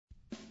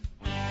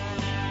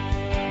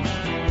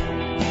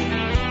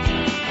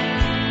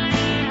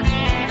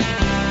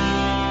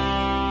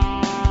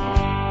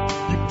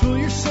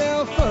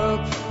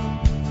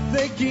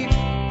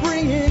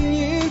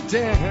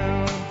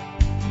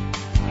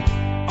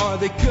Are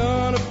they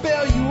gonna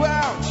bail you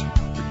out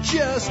or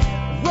just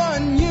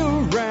run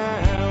you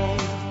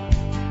around?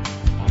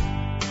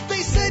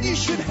 They said you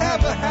should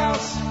have a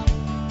house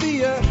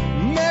the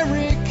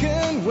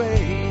American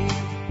way.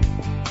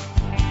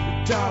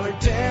 $1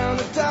 down,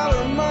 $1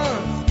 a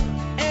month,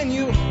 and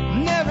you'll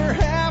never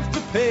have to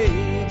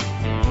pay.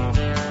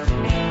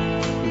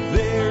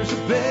 There's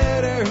a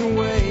better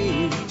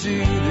way to do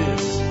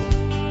this.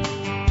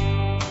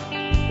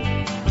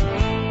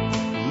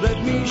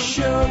 Let me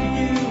show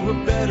you a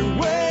better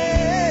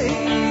way.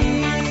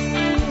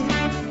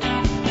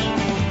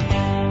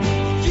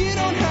 You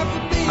don't have to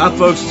be. Hi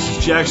folks, this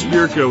is Jack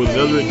Spirko with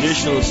another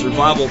edition of the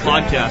Survival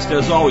Podcast.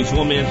 As always,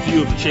 one man's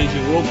view of the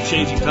changing world, the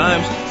changing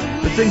times,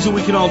 the things that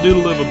we can all do to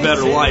live a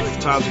better life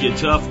if times get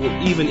tough, or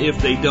even if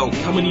they don't.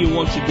 Coming to you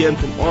once again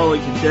from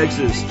Arlington,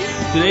 Texas,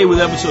 today with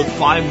episode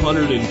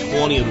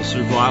 520 of the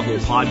Survival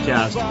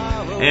Podcast.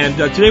 And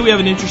today we have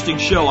an interesting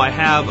show. I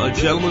have a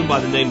gentleman by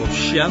the name of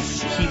Chef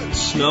Keith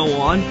Snow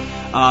on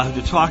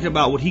to talk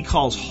about what he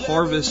calls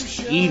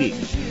harvest eating.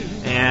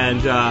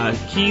 And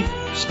Keith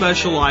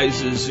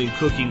specializes in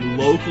cooking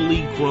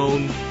locally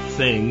grown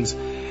things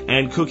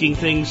and cooking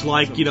things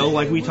like,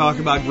 like we talk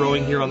about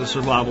growing here on the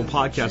Survival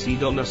Podcast, you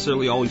don't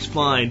necessarily always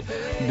find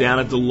down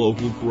at the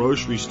local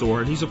grocery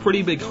store. And he's a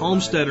pretty big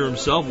homesteader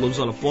himself, lives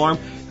on a farm.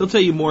 He'll tell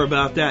you more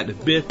about that in a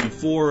bit.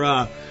 Before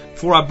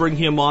I bring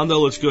him on,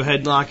 though, let's go ahead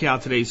and knock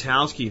out today's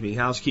housekeeping.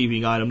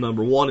 Housekeeping item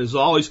number one, as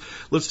always,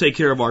 let's take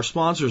care of our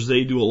sponsors.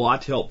 They do a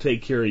lot to help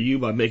take care of you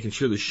by making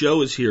sure the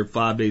show is here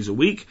 5 days a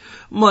week,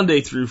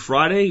 Monday through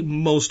Friday,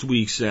 most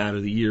weeks out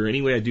of the year.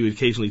 Anyway, I do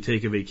occasionally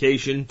take a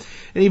vacation,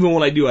 and even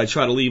when I do, I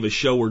try to leave a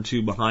show or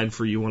two behind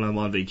for you when I'm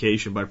on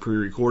vacation by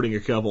pre-recording a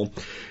couple.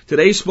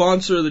 Today's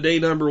sponsor of the day,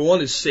 number one,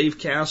 is Safe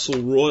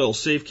Castle Royal.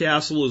 Safe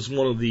Castle is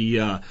one of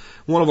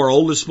our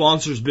oldest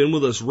sponsors, been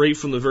with us right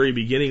from the very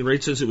beginning,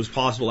 right since it was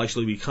possible to actually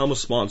become a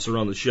sponsor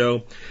on the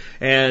show.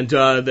 And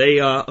they,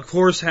 of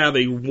course, have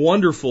a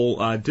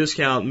wonderful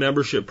discount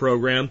membership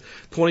program,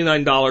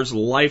 $29 a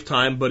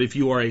lifetime, but if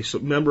you are a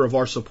member of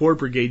our support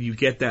brigade, you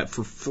get that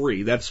for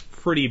free. That's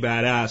pretty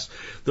badass.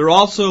 They're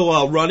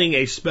also running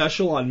a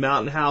special on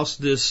Mountain House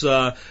this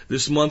month,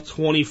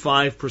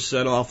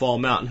 25% off all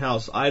Mountain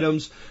House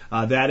items.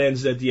 That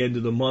ends at the end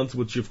of the month,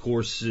 which, of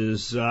course,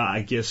 is,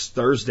 I guess,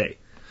 Thursday,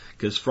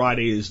 because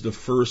Friday is the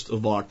 1st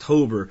of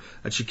October.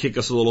 That should kick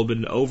us a little bit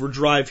in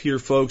overdrive here,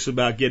 folks,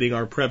 about getting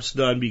our preps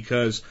done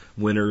because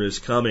winter is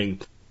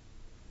coming.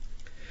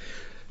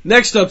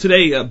 Next up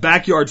today,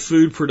 backyard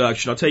food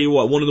production. I'll tell you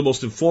what, one of the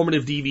most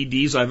informative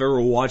DVDs I've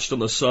ever watched on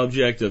the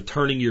subject of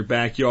turning your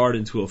backyard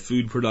into a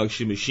food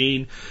production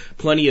machine.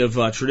 Plenty of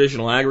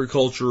traditional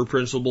agriculture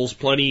principles,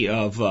 plenty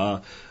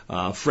of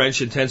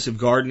French intensive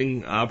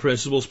gardening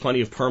principles, plenty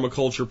of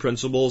permaculture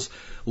principles,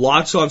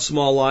 lots on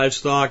small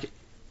livestock.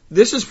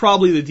 This is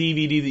probably the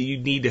DVD that you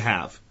need to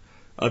have.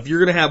 If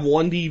you're going to have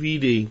one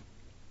DVD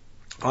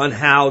on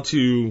how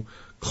to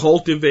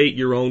cultivate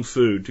your own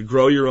food, to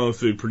grow your own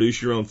food,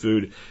 produce your own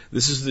food,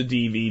 this is the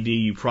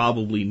DVD you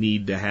probably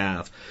need to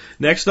have.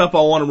 Next up, I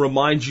want to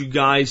remind you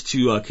guys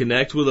to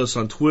connect with us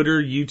on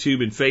Twitter,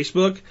 YouTube, and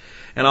Facebook.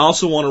 And I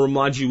also want to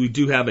remind you we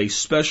do have a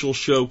special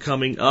show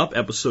coming up.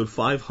 Episode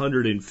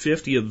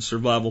 550 of the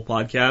Survival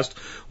Podcast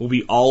will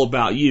be all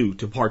about you.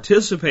 To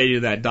participate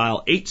in that,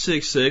 dial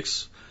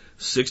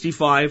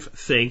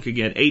 866-65-THINK,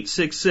 again,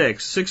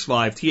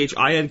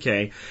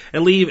 866-65-THINK,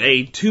 and leave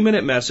a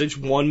 2-minute message,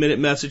 1-minute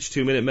message,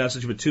 2-minute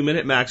message, but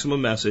 2-minute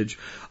maximum message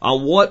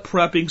on what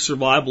prepping,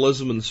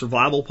 survivalism, and the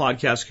Survival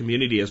Podcast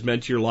community has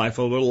meant to your life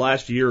over the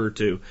last year or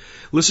two.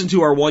 Listen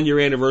to our 1-year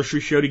anniversary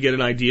show to get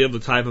an idea of the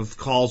type of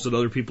calls that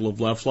other people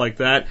have left like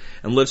that,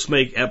 and let's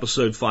make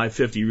episode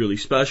 550 really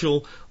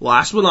special.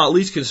 Last but not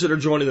least, consider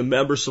joining the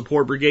Member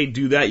Support Brigade.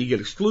 Do that. You get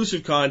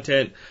exclusive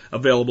content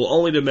available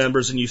only to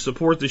members, and you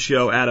support the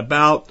show at about,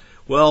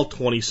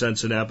 20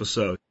 cents an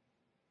episode.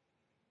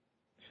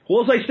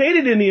 Well, as I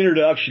stated in the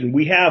introduction,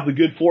 we have the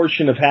good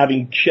fortune of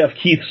having Chef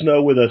Keith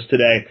Snow with us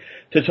today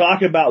to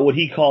talk about what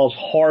he calls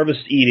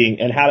harvest eating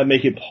and how to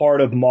make it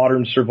part of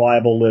modern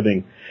survival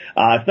living.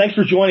 Thanks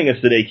for joining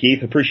us today,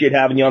 Keith. Appreciate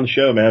having you on the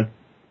show, man.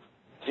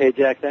 Hey,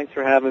 Jack. Thanks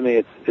for having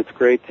me. It's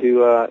great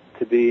to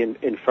be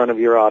in front of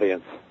your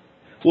audience.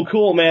 Well,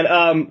 cool, man.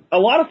 A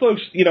lot of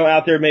folks,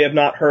 out there may have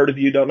not heard of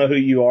you, don't know who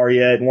you are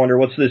yet, and wonder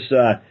what's this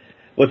guy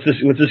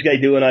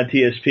doing on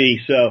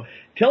TSP. So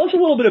tell us a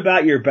little bit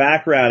about your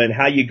background and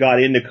how you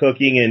got into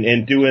cooking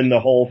and doing the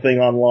whole thing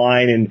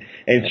online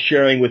and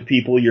sharing with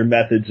people your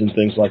methods and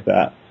things like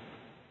that.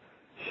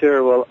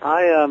 Sure. Well,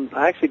 I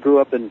actually grew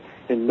up in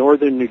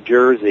northern New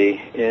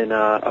Jersey in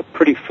a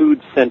pretty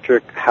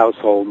food-centric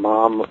household.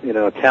 Mom,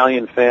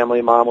 Italian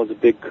family. Mom was a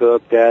big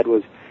cook. Dad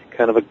was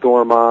kind of a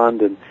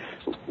gourmand, and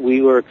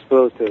we were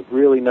exposed to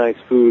really nice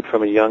food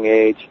from a young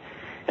age.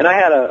 And I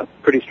had a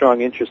pretty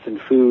strong interest in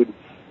food,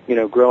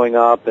 growing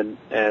up, and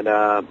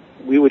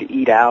we would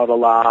eat out a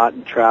lot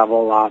and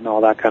travel a lot and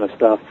all that kind of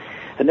stuff.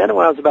 And then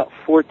when I was about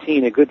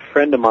 14, a good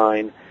friend of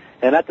mine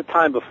And at the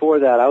time before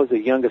that, I was the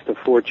youngest of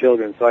 4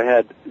 children, so I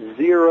had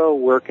zero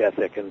work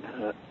ethic. And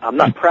I'm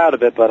not proud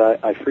of it, but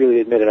I freely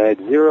admit it. I had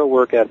zero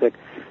work ethic,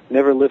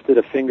 never lifted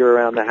a finger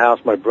around the house.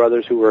 My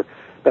brothers, who were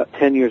about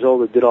 10 years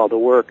older, did all the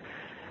work.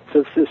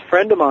 So this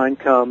friend of mine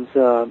comes,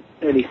 and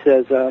he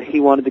says he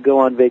wanted to go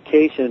on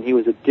vacation. He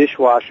was a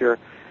dishwasher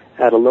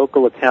at a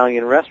local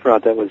Italian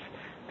restaurant that was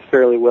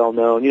fairly well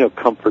known,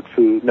 comfort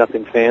food,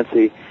 nothing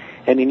fancy.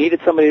 And he needed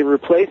somebody to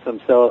replace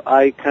him, so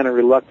I kind of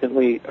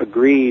reluctantly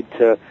agreed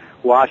to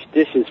wash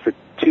dishes for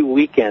 2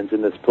 weekends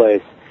in this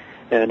place.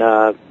 And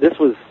this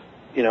was,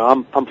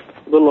 I'm a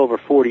little over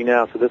 40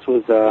 now, so this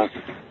was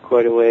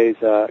quite a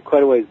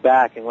ways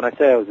back. And when I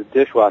say I was a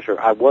dishwasher,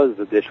 I was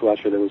the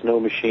dishwasher. There was no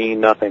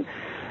machine, nothing.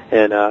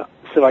 And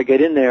so I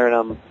get in there,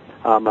 and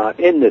I'm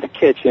in this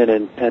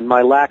kitchen, and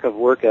my lack of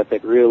work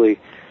ethic really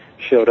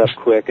showed up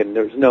quick, and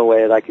there was no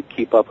way that I could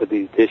keep up with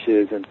these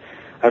dishes. And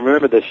I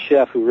remember the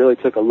chef, who really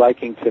took a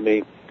liking to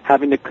me,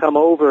 having to come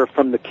over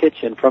from the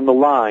kitchen, from the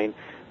line,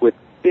 with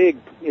big,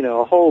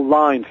 a whole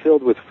line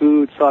filled with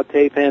food,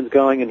 saute pans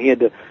going, and he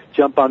had to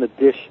jump on the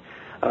dish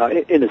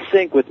in the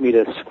sink with me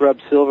to scrub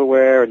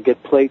silverware and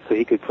get plates so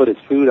he could put his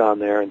food on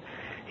there. And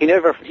he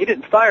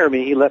didn't fire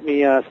me. He let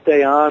me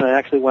stay on. I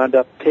actually wound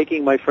up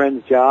taking my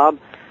friend's job.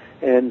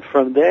 And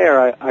from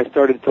there, I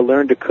started to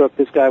learn to cook.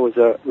 This guy was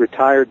a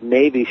retired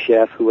Navy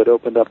chef who had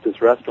opened up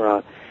this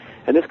restaurant.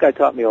 And this guy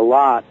taught me a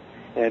lot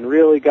and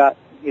really got,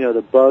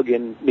 the bug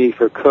in me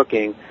for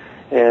cooking.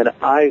 And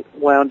I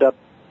wound up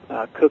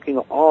cooking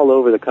all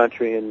over the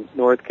country, in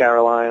North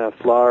Carolina,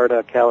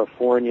 Florida,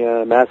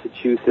 California,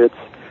 Massachusetts.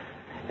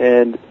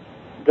 And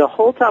the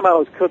whole time I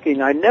was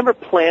cooking, I never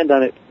planned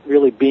on it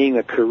really being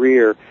a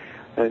career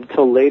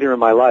until later in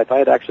my life. I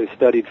had actually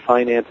studied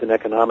finance and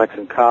economics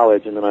in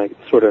college, and then I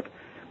sort of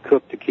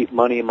cooked to keep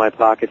money in my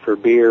pocket for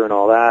beer and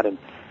all that.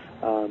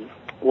 And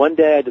one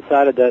day I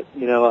decided that,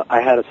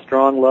 I had a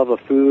strong love of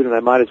food, and I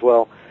might as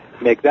well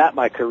make that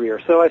my career.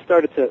 So I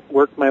started to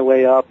work my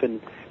way up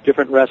in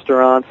different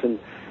restaurants, and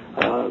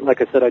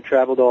like I said, I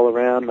traveled all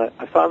around.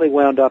 I finally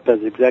wound up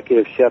as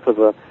executive chef of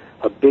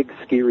a big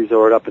ski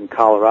resort up in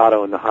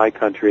Colorado in the high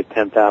country at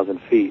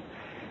 10,000 feet.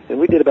 And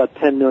we did about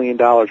 $10 million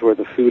worth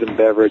of food and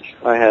beverage.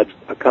 I had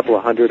a couple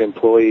of hundred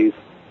employees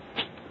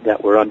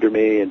that were under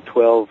me, and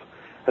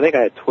I think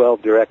I had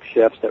 12 direct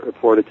chefs that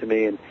reported to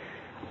me, and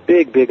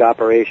big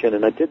operation.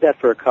 And I did that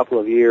for a couple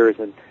of years,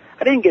 and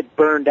I didn't get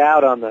burned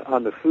out on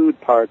the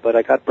food part, but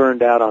I got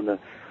burned out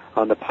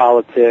on the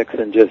politics,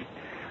 and just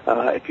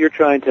if you're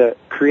trying to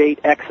create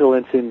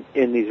excellence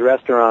in these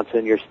restaurants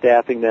and you're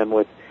staffing them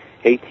with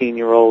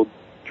 18-year-old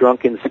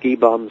drunken ski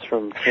bums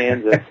from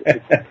Kansas,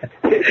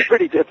 it's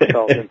pretty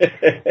difficult. And,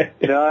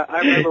 I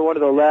remember one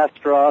of the last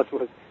straws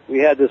was we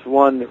had this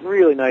one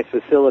really nice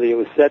facility. It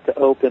was set to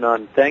open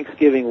on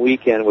Thanksgiving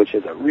weekend, which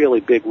is a really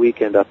big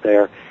weekend up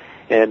there.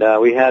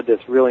 And we had this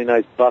really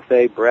nice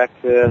buffet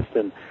breakfast,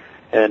 and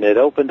it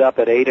opened up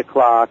at 8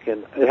 o'clock,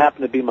 and it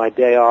happened to be my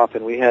day off,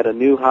 and we had a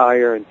new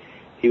hire, and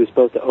he was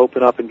supposed to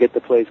open up and get the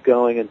place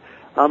going. And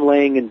I'm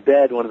laying in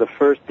bed one of the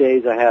first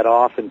days I had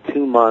off in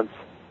 2 months,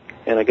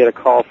 and I get a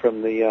call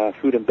from the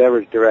food and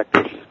beverage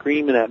director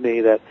screaming at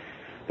me that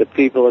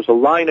there's a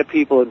line of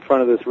people in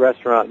front of this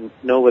restaurant, and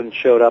no one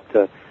showed up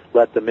to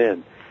let them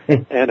in.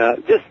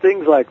 And just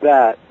things like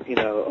that,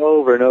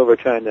 over and over,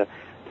 trying to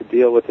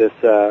deal with this,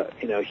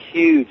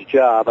 huge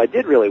job. I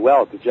did really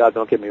well at the job,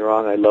 don't get me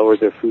wrong. I lowered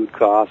their food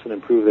costs and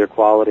improved their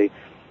quality.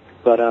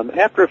 But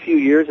after a few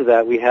years of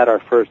that, we had our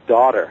first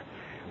daughter,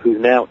 who's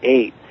now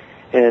 8.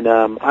 And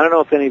I don't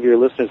know if any of your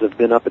listeners have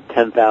been up at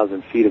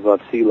 10,000 feet above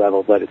sea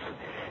level, but it's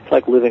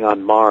like living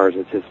on Mars.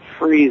 It's just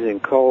freezing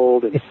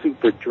cold and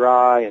super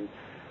dry, and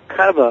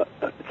kind of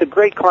it's a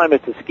great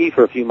climate to ski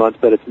for a few months,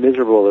 but it's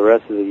miserable the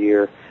rest of the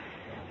year.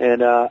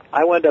 And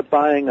I wound up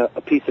buying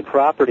a piece of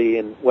property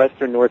in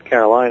western North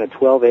Carolina,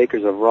 12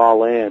 acres of raw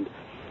land,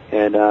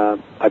 and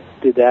I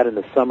did that in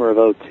the summer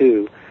of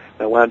 '02.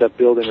 I wound up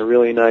building a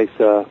really nice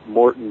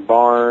Morton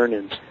barn,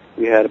 and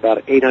we had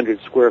about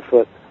 800 square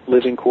foot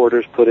living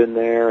quarters put in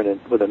there,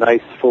 and with a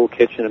nice full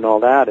kitchen and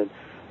all that. And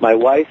my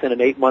wife and an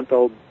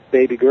 8-month-old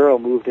baby girl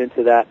moved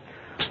into that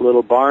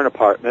little barn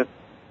apartment.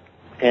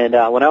 And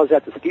when I was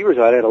at the ski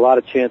resort, I had a lot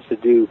of chance to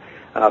do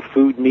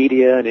food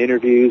media and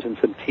interviews and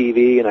some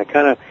TV, and I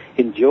kind of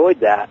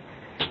enjoyed that.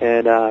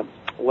 And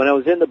when I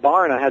was in the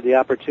barn, I had the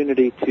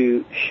opportunity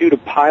to shoot a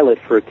pilot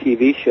for a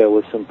TV show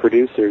with some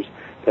producers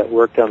that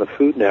worked on the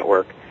Food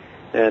Network.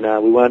 And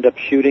we wound up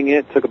shooting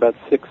it. It took about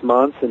 6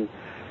 months, and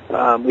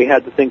we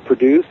had the thing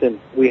produced, and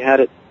we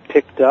had it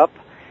picked up,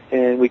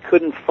 and we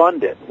couldn't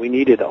fund it. We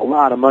needed a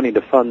lot of money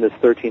to fund this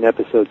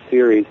 13-episode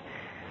series.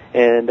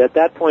 And at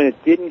that point,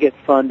 it didn't get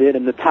funded,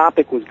 and the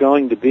topic was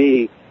going to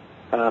be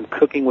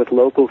cooking with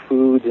local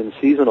foods and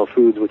seasonal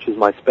foods, which is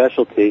my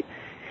specialty.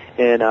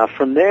 And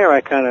from there,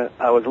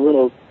 I was a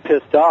little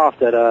pissed off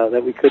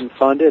that we couldn't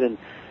fund it, and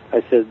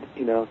I said,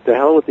 to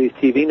hell with these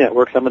TV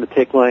networks. I'm going to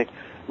take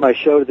my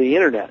show to the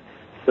internet.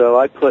 So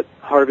I put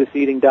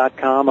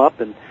harvesteating.com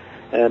up, and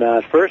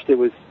at first it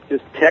was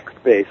just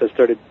text-based. I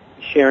started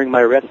sharing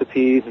my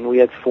recipes, and we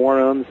had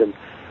forums, and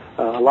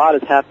a lot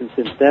has happened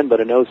since then. But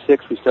in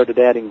 '06, we started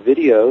adding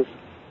videos,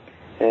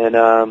 and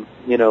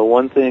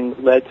one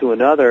thing led to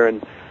another,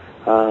 and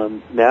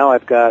now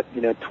I've got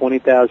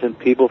 20,000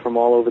 people from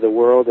all over the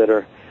world that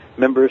are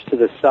members to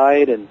the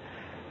site, and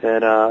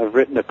I've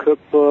written a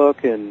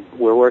cookbook, and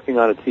we're working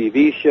on a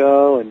TV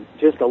show, and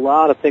just a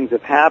lot of things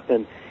have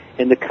happened.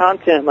 And the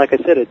content, like I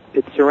said,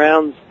 it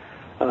surrounds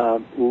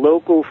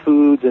local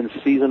foods and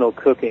seasonal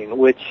cooking,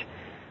 which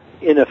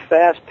in a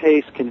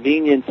fast-paced,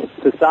 convenient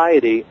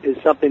society is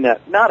something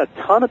that not a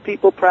ton of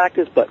people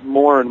practice, but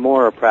more and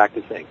more are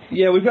practicing.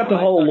 Yeah, we've got the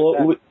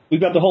whole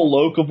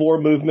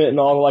locavore movement and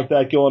all like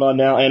that going on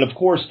now. And, of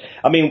course,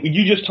 I mean,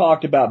 you just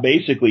talked about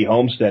basically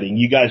homesteading.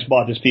 You guys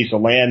bought this piece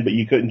of land, but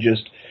you couldn't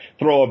just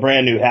throw a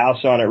brand-new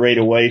house on it right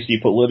away, so you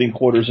put living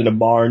quarters in a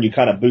barn. You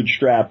kind of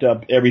bootstrapped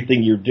up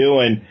everything you're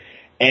doing.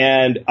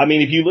 And, I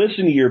mean, if you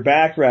listen to your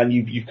background,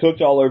 you've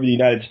cooked all over the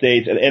United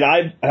States, and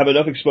I have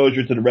enough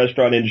exposure to the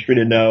restaurant industry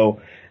to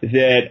know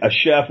that a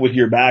chef with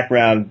your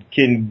background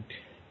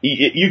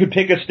you could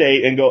pick a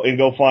state and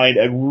go find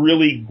a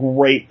really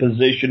great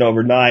position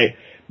overnight,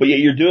 but yet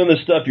you're doing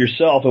this stuff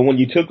yourself, and when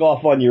you took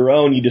off on your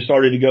own, you just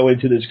started to go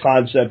into this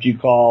concept you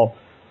call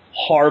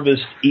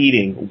harvest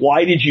eating.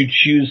 Why did you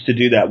choose to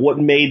do that? What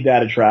made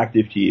that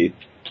attractive to you?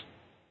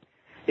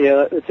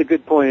 Yeah, that's a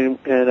good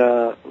point,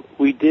 and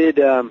we did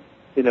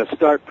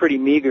start pretty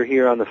meager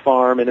here on the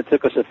farm, and it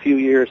took us a few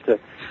years to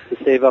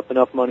save up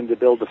enough money to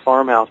build the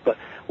farmhouse. But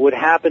what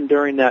happened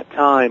during that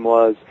time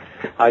was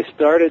I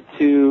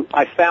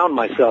found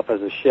myself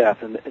as a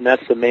chef, and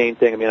that's the main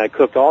thing. I mean, I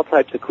cooked all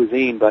types of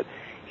cuisine, but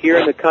here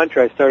in the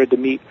country I started to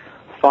meet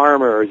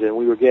farmers, and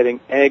we were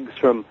getting eggs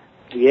from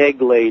the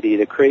egg lady,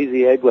 the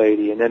crazy egg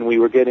lady, and then we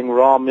were getting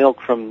raw milk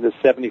from this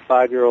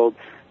 75-year-old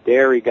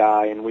dairy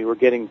guy, and we were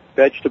getting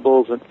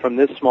vegetables from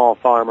this small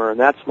farmer and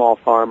that small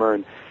farmer,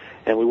 and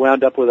we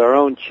wound up with our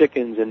own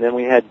chickens, and then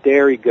we had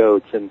dairy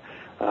goats, and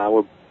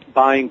we're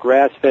buying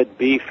grass-fed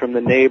beef from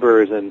the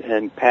neighbors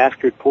and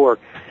pastured pork.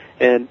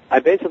 And I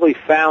basically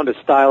found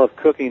a style of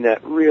cooking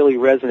that really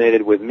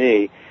resonated with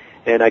me,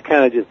 and I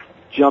kind of just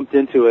jumped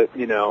into it,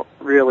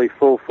 really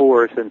full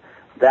force, and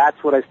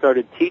that's what I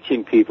started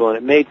teaching people, and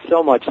it made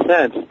so much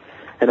sense.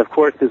 And, of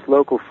course, this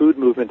local food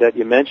movement that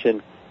you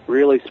mentioned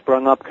really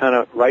sprung up kind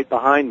of right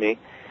behind me,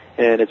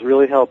 and it's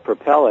really helped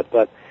propel it.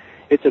 But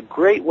it's a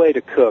great way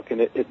to cook,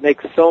 and it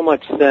makes so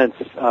much sense,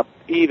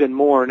 even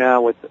more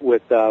now with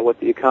what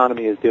the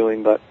economy is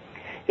doing. But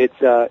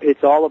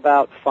it's all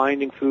about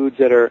finding foods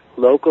that are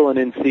local and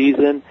in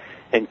season,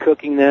 and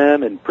cooking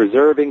them and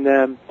preserving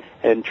them,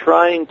 and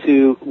trying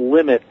to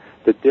limit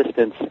the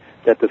distance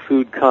that the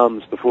food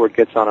comes before it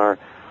gets on our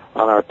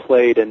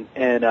plate.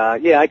 And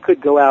I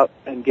could go out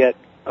and get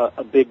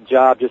a big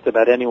job just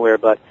about anywhere,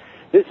 but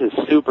this is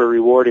super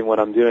rewarding what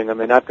I'm doing. I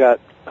mean, I've got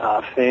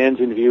fans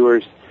and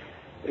viewers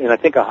in I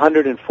think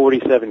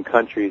 147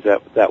 countries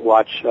that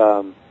watch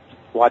the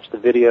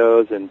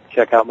videos and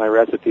check out my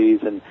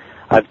recipes, and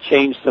I've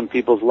changed some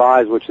people's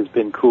lives, which has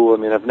been cool. I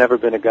mean, I've never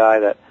been an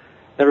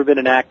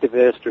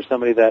activist or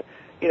somebody that,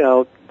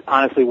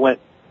 honestly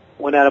went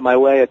out of my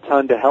way a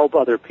ton to help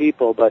other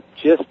people, but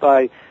just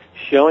by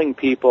showing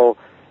people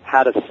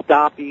how to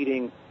stop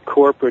eating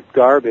corporate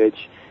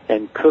garbage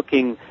and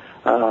cooking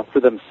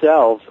for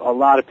themselves, a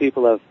lot of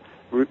people have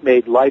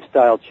made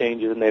lifestyle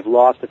changes, and they've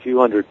lost a few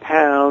hundred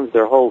pounds.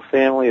 Their whole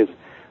family has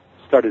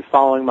started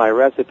following my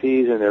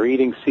recipes, and they're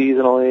eating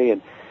seasonally.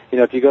 And,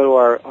 if you go to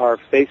our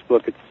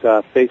Facebook, it's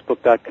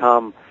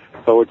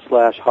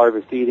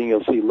facebook.com/harvest eating.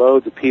 You'll see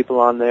loads of people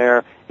on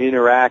there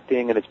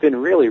interacting, and it's been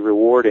really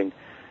rewarding.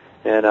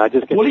 And I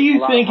just get a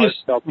lot of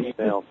heartfelt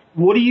emails.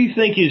 What do you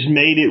think has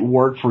made it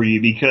work for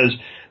you? Because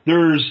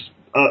there's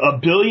a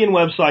billion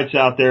websites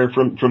out there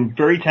from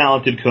very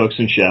talented cooks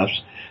and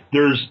chefs.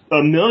 There's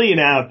a million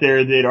out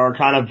there that are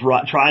kind of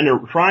trying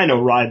to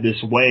ride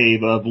this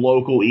wave of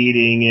local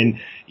eating and,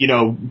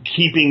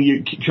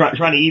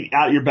 trying to eat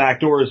out your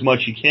back door as much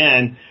as you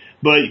can.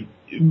 But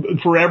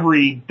for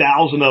every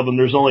 1,000 of them,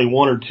 there's only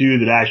one or two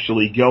that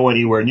actually go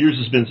anywhere, and yours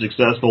has been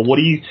successful.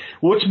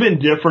 What's been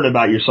different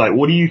about your site?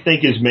 What do you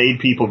think has made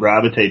people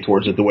gravitate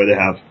towards it the way they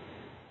have?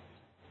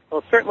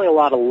 Well, certainly a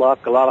lot of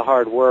luck, a lot of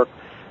hard work,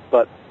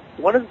 but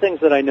one of the things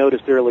that I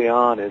noticed early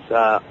on is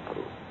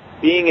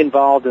being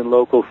involved in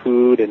local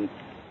food and,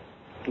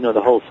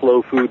 the whole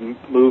slow food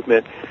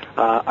movement.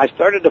 I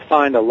started to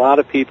find a lot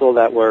of people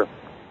that were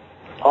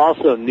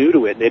also new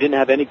to it. They didn't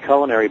have any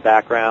culinary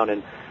background,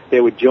 and they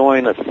would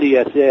join a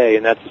CSA,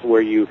 and that's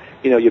where you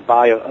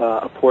buy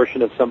a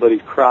portion of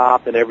somebody's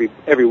crop, and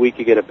every week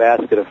you get a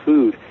basket of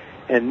food.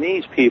 And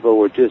these people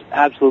were just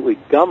absolutely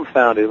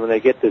dumbfounded when they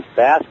get this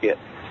basket.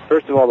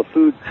 First of all, the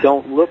foods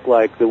don't look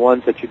like the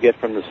ones that you get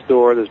from the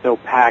store. There's no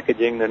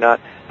packaging. They're not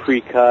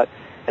pre-cut.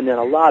 And then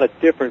a lot of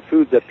different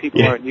foods that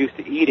people aren't used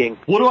to eating.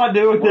 What do I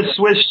do with this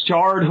Swiss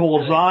chard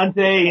hoisinte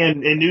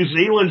and New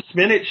Zealand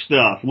spinach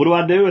stuff? What do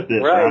I do with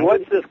this? Right.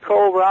 What's this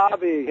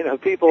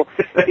kohlrabi? People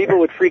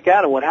would freak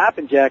out. And what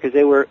happened, Jack, is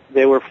they were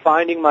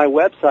finding my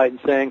website and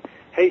saying,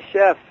 "Hey,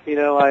 chef,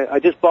 I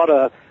just bought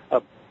a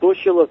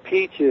bushel of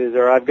peaches,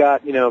 or I've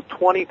got,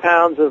 20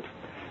 pounds of,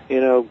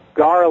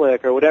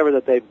 garlic or whatever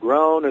that they've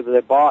grown or that they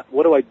bought.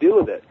 What do I do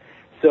with it?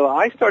 So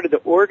I started to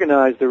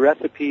organize the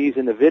recipes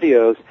and the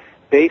videos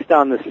based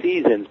on the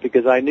seasons,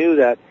 because I knew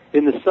that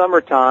in the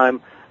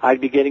summertime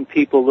I'd be getting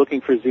people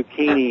looking for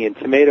zucchini and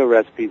tomato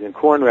recipes and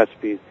corn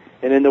recipes.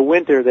 And in the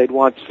winter they'd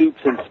want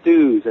soups and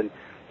stews, and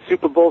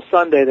Super Bowl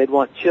Sunday they'd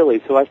want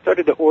chili. So I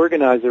started to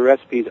organize the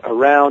recipes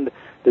around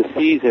the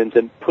seasons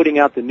and putting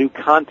out the new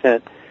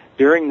content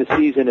during the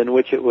season in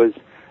which it was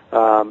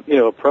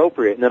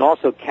appropriate, and then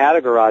also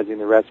categorizing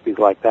the recipes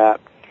like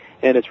that.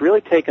 And it's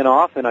really taken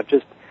off, and I've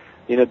just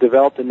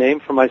developed a name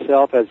for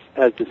myself as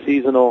the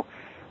seasonal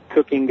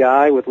cooking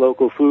guy with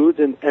local foods.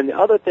 And the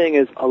other thing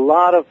is, a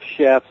lot of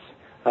chefs,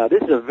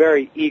 this is a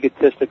very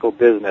egotistical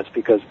business,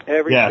 because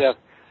every chef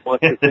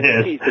wants to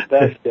think he's the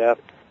best chef.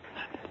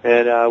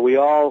 And we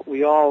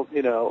all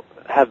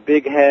have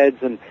big heads,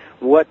 and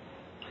what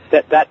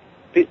that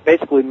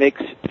basically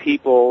makes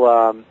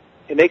people,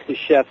 it makes the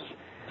chefs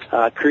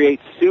create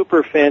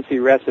super fancy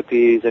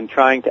recipes and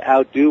trying to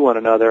outdo one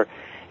another.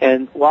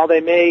 And while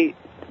they may,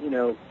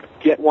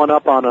 get one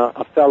up on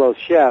a fellow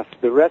chef,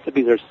 the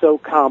recipes are so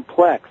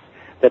complex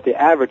that the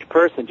average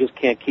person just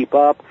can't keep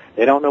up.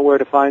 They don't know where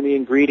to find the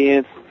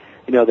ingredients.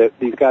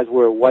 These guys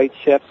wear white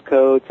chef's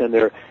coats, and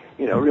they're,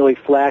 really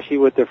flashy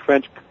with their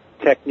French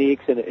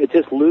techniques, and it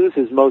just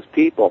loses most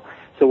people.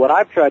 So what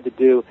I've tried to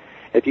do,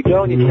 if you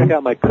go and you check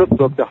out my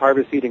cookbook, the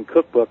Harvest Eating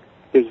Cookbook,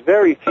 there's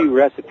very few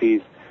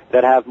recipes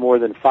that have more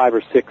than 5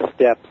 or 6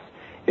 steps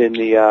in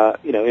the,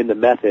 in the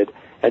method,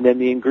 and then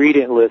the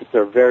ingredient lists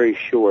are very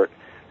short.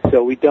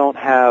 So we don't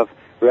have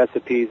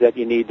recipes that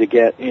you need to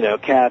get,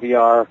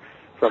 caviar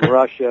from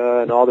Russia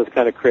and all this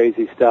kind of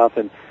crazy stuff.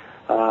 And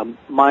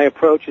my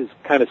approach is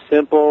kind of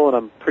simple, and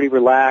I'm pretty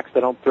relaxed.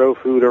 I don't throw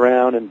food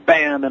around and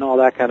bam and all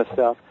that kind of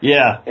stuff.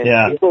 Yeah,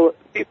 and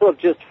people have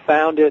just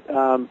found it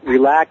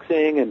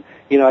relaxing, and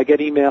I get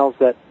emails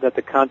that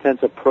the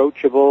content's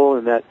approachable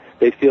and that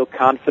they feel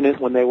confident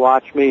when they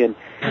watch me. And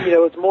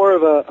it's more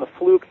of a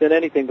fluke than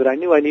anything, but I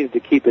knew I needed to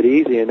keep it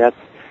easy, and that's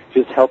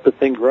just helped the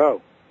thing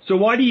grow. So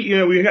why do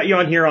we got you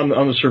on here on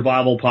the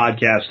Survival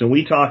Podcast, and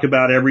we talk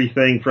about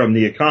everything from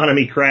the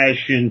economy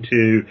crashing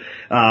to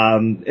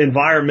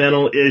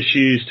environmental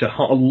issues to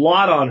a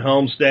lot on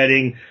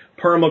homesteading,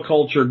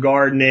 permaculture,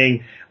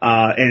 gardening,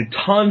 and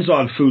tons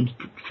on food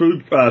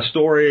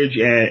storage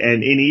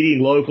and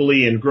eating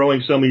locally and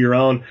growing some of your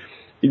own.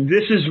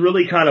 This is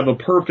really kind of a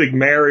perfect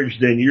marriage,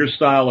 then, your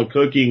style of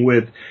cooking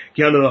with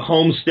kind of the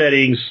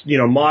homesteading,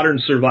 modern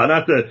survival,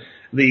 not the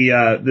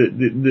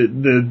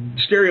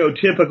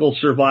stereotypical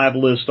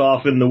survivalist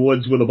off in the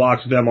woods with a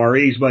box of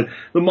MREs, but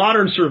the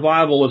modern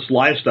survivalist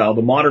lifestyle,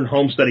 the modern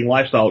homesteading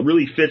lifestyle. It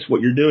really fits what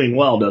you're doing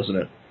well, doesn't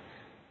it?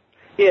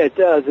 Yeah, it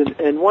does.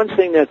 And one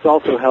thing that's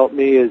also helped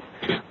me is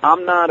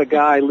I'm not a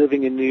guy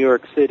living in New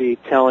York City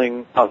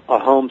telling a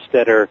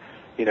homesteader,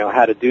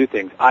 how to do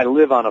things. I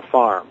live on a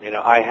farm.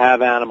 I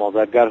have animals.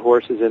 I've got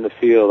horses in the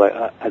field.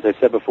 As I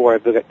said before,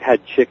 I've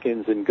had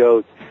chickens and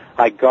goats.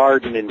 I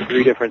garden in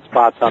 3 different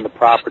spots on the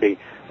property.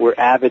 We're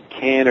avid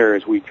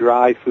canners. We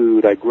dry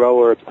food. I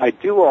grow herbs. I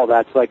do all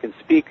that so I can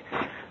speak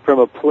from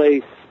a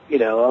place,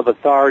 of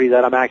authority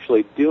that I'm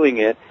actually doing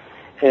it.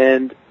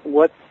 And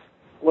what's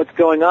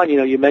going on?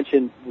 You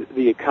mentioned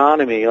the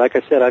economy. Like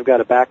I said, I've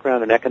got a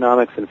background in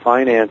economics and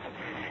finance,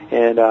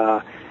 and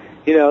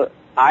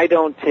I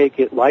don't take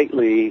it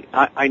lightly.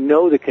 I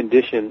know the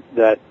condition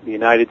that the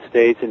United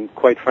States and,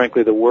 quite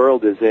frankly, the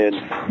world is in,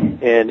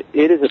 and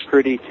it is a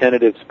pretty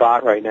tentative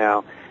spot right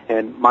now.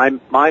 And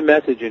my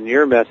message and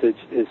your message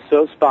is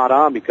so spot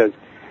on, because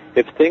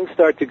if things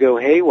start to go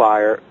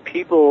haywire,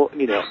 people,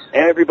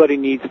 everybody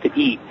needs to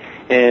eat.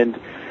 And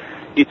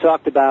you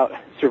talked about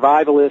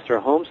survivalists or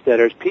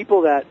homesteaders,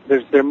 people that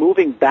they're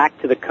moving back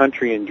to the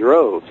country in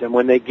droves, and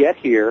when they get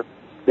here,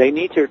 they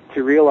need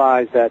to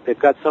realize that they've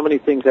got so many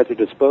things at their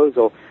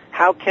disposal.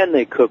 How can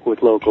they cook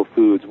with local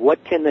foods?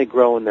 What can they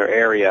grow in their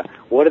area?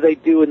 What do they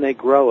do when they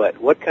grow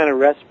it? What kind of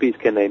recipes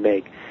can they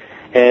make?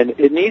 And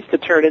it needs to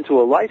turn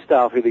into a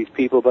lifestyle for these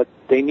people, but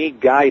they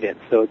need guidance.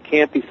 So it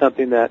can't be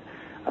something that,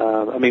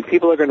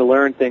 people are going to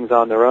learn things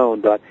on their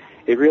own, but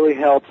it really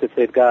helps if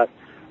they've got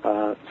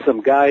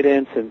some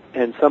guidance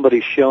and somebody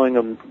showing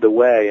them the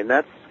way. And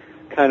that's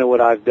kind of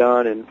what I've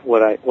done and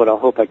what I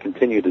hope I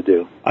continue to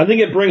do. I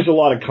think it brings a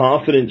lot of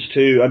confidence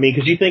too.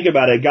 Because you think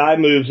about it, a guy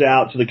moves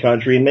out to the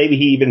country and maybe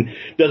he even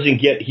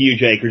doesn't get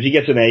huge acres. He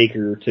gets an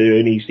acre or two,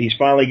 and he's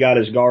finally got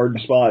his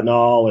garden spot and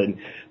all, and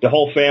the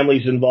whole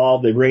family's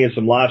involved. They bring in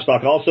some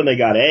livestock. All of a sudden they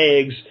got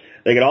eggs.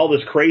 They got all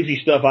this crazy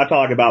stuff. I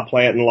talk about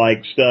planting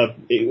like stuff,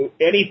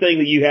 anything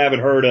that you haven't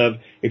heard of.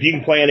 If you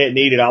can plant it and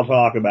eat it, I'll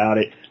talk about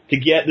it. To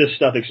get this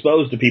stuff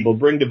exposed to people,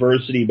 bring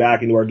diversity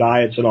back into our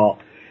diets and all.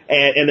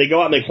 And they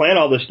go out and they plant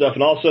all this stuff,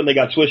 and all of a sudden they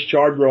got Swiss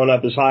chard growing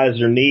up as high as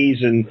their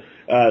knees, and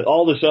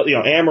all this,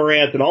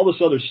 amaranth and all this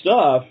other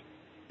stuff.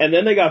 And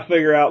then they got to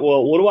figure out,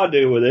 well, what do I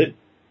do with it?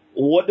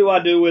 What do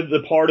I do with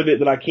the part of it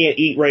that I can't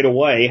eat right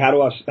away? How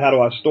do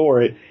I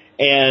store it?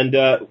 And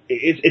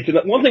it's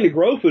one thing to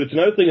grow food. It's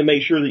another thing to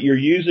make sure that you're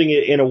using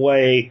it in a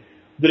way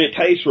that it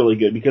tastes really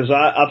good. Because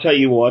I'll tell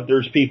you what,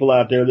 there's people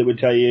out there that would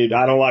tell you,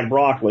 I don't like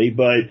broccoli,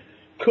 but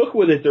cook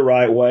with it the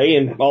right way,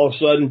 and all of a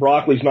sudden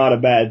broccoli's not a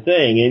bad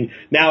thing. And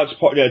now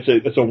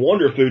it's a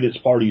wonder food. It's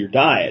part of your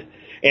diet.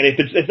 And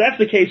if that's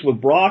the case with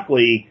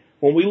broccoli,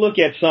 when we look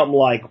at something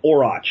like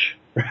orach,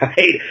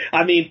 right?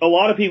 I mean, a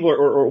lot of people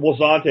or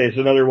Wilsante is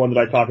another one that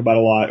I talk about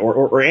a lot,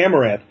 or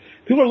amaranth.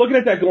 People are looking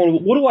at that going,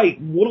 what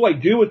do I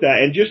do with that?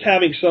 And just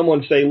having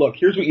someone say, look,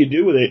 here's what you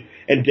do with it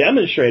and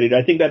demonstrate it,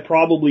 I think that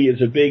probably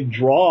is a big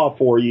draw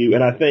for you.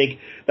 And I think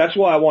that's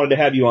why I wanted to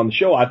have you on the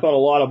show. I thought a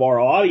lot of our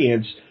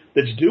audience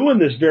that's doing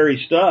this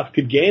very stuff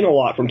could gain a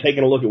lot from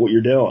taking a look at what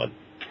you're doing.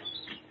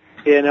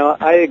 You know,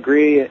 I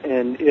agree,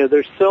 and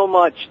there's so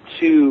much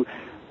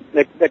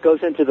that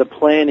goes into the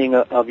planning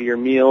of your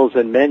meals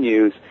and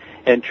menus,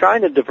 and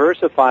trying to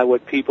diversify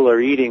what people are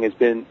eating has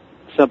been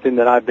something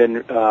that I've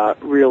been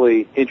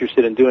really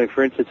interested in doing.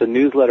 For instance, a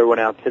newsletter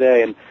went out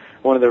today, and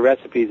one of the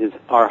recipes is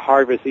our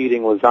harvest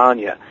eating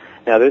lasagna.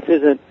 Now, this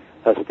isn't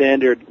a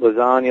standard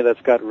lasagna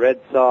that's got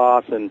red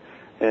sauce and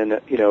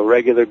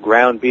regular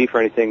ground beef or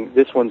anything.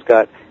 This one's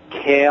got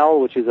kale,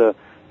 which is a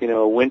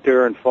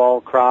winter and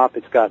fall crop.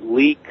 It's got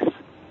leeks.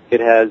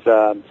 It has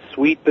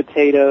sweet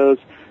potatoes.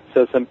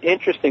 So some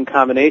interesting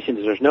combinations.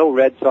 There's no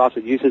red sauce.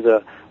 It uses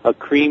a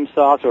cream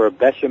sauce or a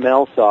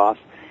bechamel sauce.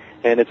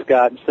 And it's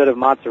got, instead of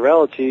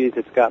mozzarella cheese,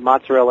 it's got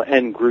mozzarella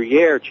and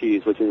Gruyere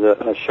cheese, which is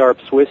a sharp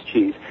Swiss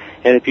cheese.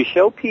 And if you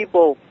show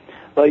people,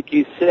 like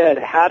you said,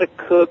 how to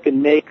cook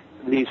and make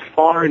these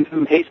foreign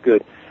foods taste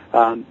good,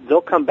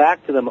 they'll come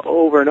back to them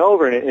over and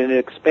over, and it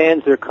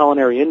expands their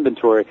culinary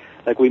inventory.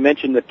 Like we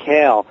mentioned the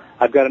kale.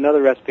 I've got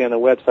another recipe on the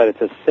website.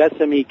 It's a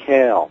sesame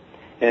kale.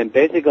 And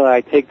basically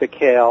I take the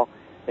kale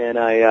and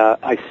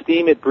I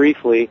steam it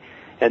briefly,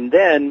 and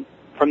then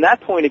from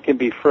that point it can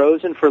be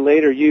frozen for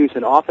later use,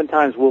 and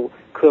oftentimes we'll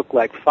cook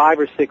like 5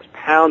 or 6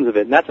 pounds of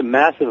it, and that's a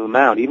massive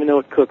amount, even though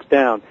it cooks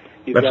down.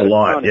 That's a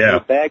lot, yeah.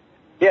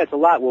 It's a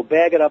lot. We'll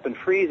bag it up and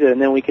freeze it,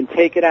 and then we can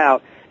take it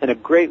out, and a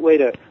great way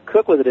to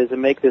cook with it is to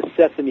make this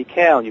sesame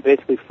kale, and you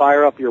basically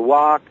fire up your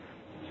wok,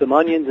 some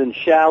onions and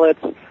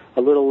shallots,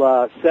 a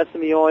little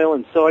sesame oil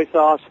and soy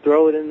sauce,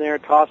 throw it in there,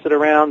 toss it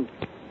around,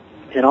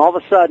 and all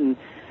of a sudden,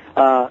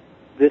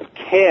 this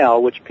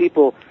kale, which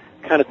people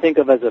kind of think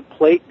of as a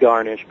plate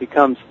garnish,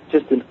 becomes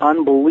just an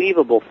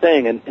unbelievable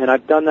thing. And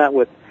I've done that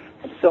with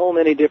so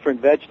many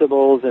different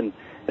vegetables and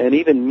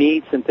even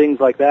meats and things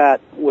like that,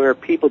 where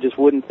people just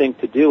wouldn't think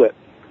to do it.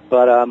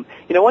 But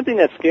one thing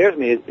that scares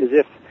me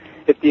is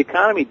if the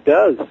economy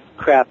does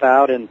crap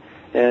out and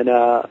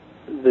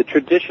the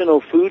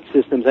traditional food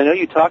systems. I know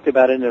you talked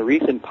about it in a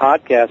recent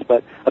podcast,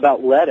 but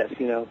about lettuce.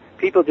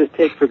 People just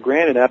take for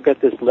granted, I've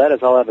got this lettuce,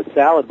 I'll have a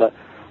salad, but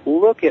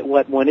look at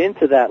what went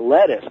into that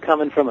lettuce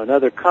coming from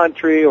another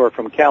country or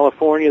from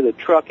California, the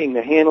trucking,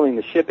 the handling,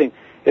 the shipping.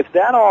 If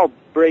that all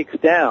breaks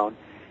down,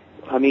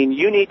 I mean,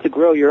 you need to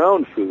grow your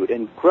own food.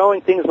 And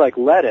growing things like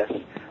lettuce,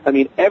 I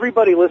mean,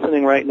 everybody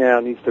listening right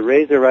now needs to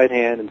raise their right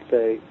hand and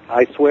say,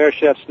 I swear,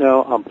 Chef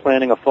Snow, I'm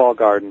planting a fall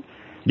garden.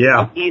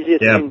 Yeah. The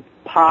easiest thing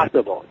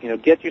possible.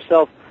 Get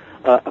yourself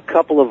a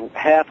couple of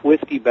half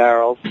whiskey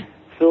barrels,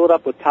 fill it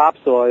up with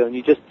topsoil, and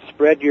you just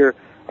spread you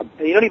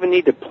don't even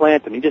need to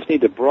plant them. You just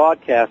need to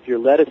broadcast your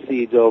lettuce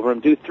seeds over them.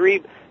 Do three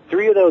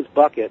of those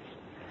buckets,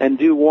 and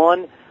do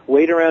one,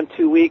 wait around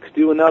 2 weeks,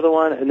 do another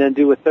one, and then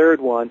do a third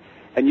one.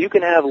 And you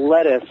can have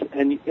lettuce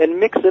and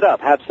mix it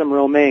up. Have some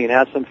romaine,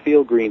 have some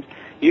field greens.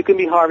 You can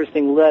be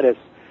harvesting lettuce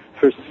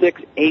for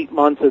 6-8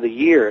 months of the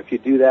year if you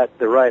do that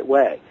the right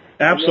way.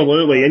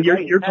 Absolutely, and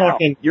you're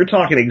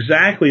talking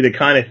exactly the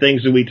kind of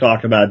things that we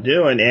talk about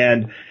doing.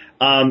 And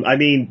I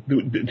mean,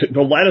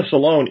 the lettuce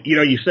alone,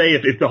 you say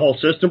if the whole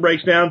system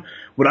breaks down,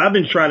 what I've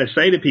been trying to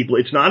say to people,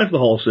 it's not if the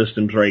whole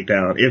system breaks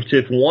down.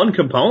 If one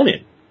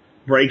component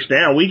breaks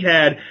down, we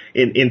had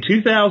in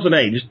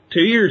 2008, just 2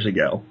 years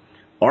ago,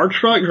 our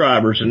truck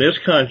drivers in this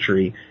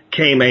country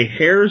came a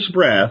hair's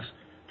breadth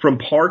from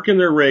parking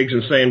their rigs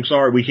and saying,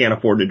 sorry, we can't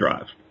afford to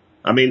drive.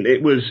 I mean,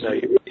 it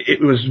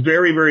was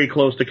very, very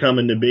close to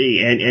coming to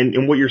be.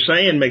 And what you're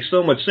saying makes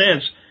so much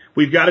sense.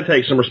 We've got to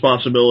take some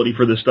responsibility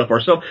for this stuff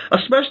ourselves,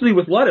 especially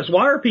with lettuce.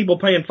 Why are people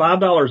paying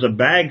 $5 a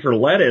bag for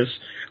lettuce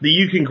that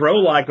you can grow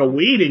like a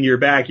weed in your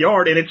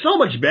backyard? And it's so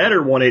much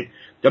better when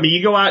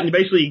you go out and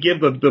basically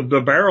give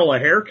the barrel a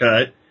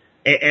haircut,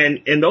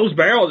 and those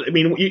barrels, I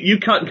mean, you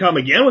cut and come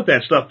again with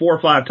that stuff 4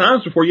 or 5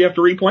 times before you have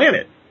to replant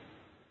it.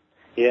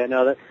 Yeah,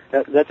 no,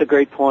 that's a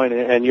great point.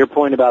 And your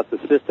point about the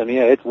system,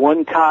 it's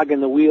one cog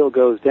in the wheel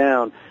goes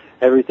down,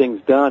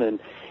 everything's done. And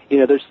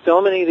there's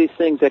so many of these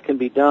things that can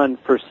be done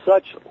for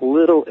such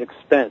little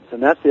expense,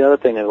 and that's the other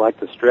thing I'd like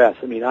to stress.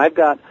 I mean, I've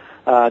got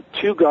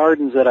 2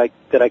 gardens that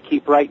I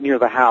keep right near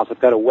the house. I've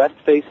got a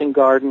west-facing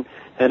garden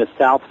and a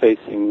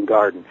south-facing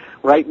garden.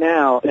 Right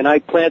now, and I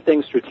plant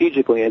things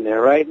strategically in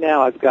there. Right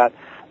now, I've got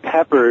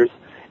peppers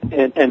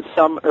and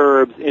some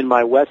herbs in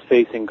my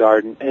west-facing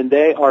garden, and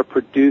they are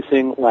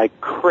producing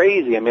like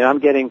crazy. I mean, I'm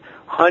getting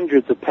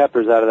hundreds of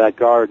peppers out of that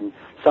garden.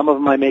 Some of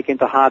them I make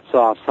into hot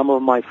sauce. Some of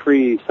them I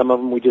freeze. Some of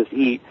them we just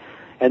eat.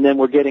 And then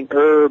we're getting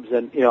herbs,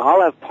 and,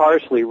 I'll have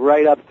parsley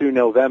right up through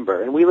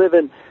November. And we live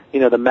in,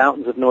 the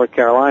mountains of North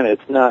Carolina.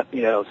 It's not,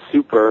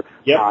 super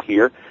hot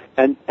here.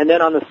 And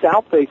then on the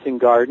south-facing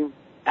garden,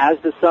 as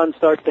the sun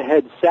starts to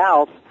head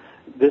south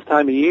this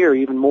time of year,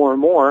 even more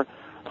and more,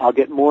 I'll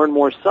get more and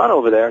more sun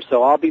over there.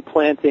 So I'll be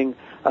planting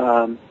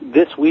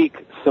this week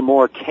some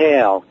more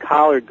kale,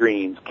 collard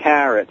greens,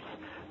 carrots,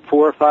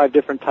 4 or 5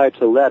 different types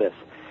of lettuce.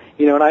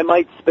 And I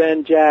might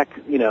spend, Jack,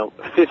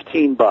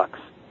 $15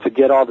 to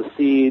get all the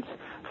seeds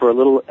for a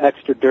little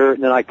extra dirt,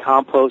 and then I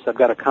compost. I've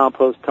got a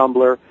compost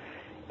tumbler.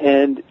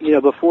 And,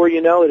 before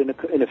you know it,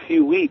 in a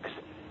few weeks,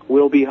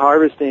 we'll be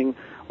harvesting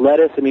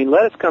lettuce. I mean,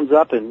 lettuce comes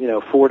up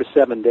in, 4 to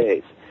 7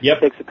 days. Yep. It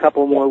takes a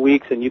couple more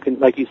weeks, and you can,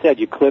 like you said,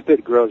 you clip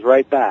it grows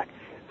right back.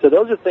 So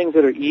those are things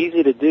that are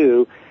easy to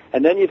do.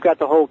 And then you've got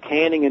the whole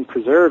canning and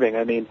preserving.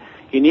 I mean,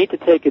 you need to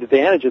take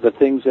advantage of the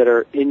things that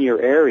are in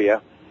your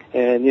area.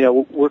 And,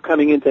 we're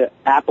coming into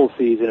apple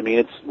season. I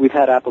mean, we've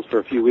had apples for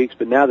a few weeks,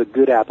 but now the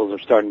good apples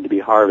are starting to be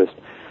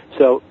harvested.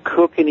 So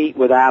cook and eat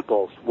with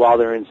apples while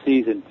they're in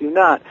season. Do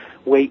not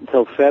wait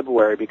until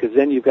February, because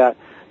then you've got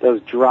those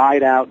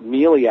dried out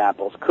mealy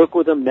apples. Cook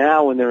with them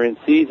now when they're in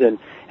season,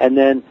 and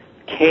then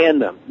can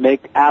them.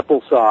 Make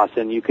applesauce,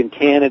 and you can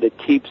can it. It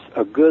keeps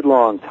a good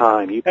long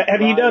time.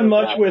 Have you done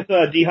much with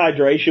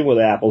dehydration with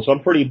apples? I'm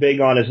pretty big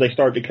on, as they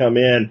start to come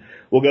in,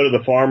 we'll go to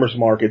the farmers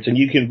markets, and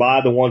you can buy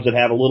the ones that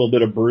have a little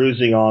bit of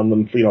bruising on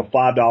them for,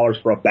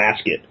 $5 for a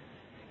basket.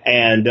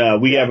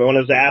 And we have one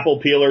of those apple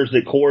peelers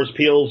that cores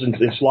peels in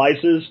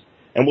slices,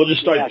 and we'll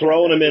just start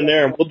throwing them in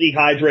there, and we'll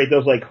dehydrate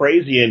those like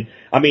crazy. And,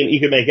 I mean, you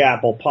can make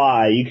apple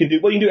pie. You can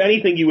do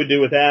anything you would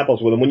do with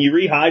apples with them. When you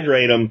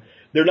rehydrate them,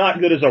 they're not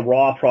good as a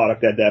raw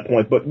product at that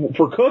point. But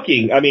for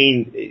cooking, I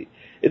mean,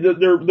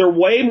 they're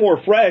way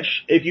more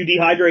fresh if you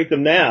dehydrate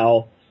them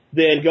now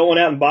than going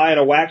out and buying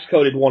a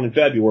wax-coated one in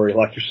February,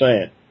 like you're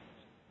saying.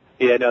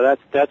 Yeah, no,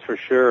 that's for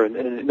sure. And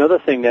another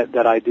thing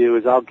that I do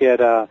is I'll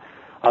get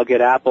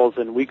apples,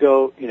 and we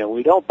go,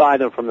 we don't buy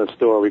them from the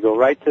store. We go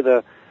right to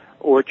the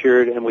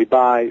orchard, and we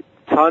buy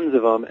tons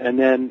of them. And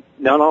then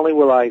not only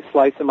will I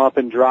slice them up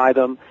and dry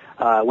them,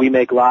 we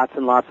make lots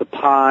and lots of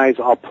pies.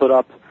 I'll put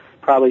up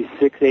probably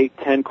 6, 8,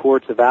 10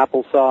 quarts of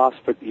applesauce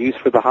for use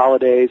for the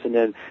holidays, and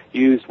then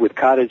used with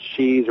cottage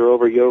cheese or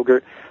over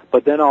yogurt.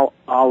 But then I'll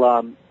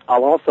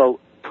also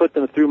put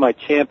them through my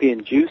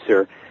Champion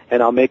juicer,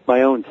 and I'll make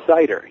my own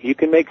cider. You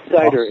can make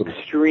cider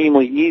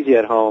extremely easy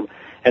at home,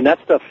 and that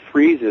stuff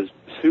freezes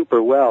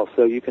super well,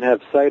 so you can have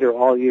cider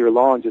all year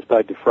long just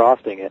by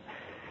defrosting it.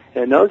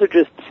 And those are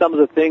just some of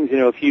the things,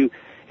 if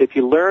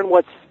you learn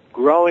what's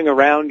growing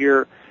around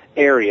your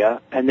area,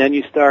 and then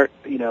you start,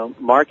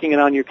 marking it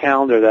on your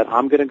calendar that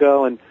I'm going to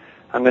go and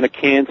I'm going to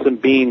can some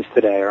beans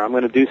today, or I'm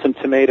going to do some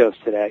tomatoes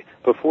today.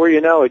 Before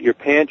you know it, your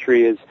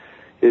pantry is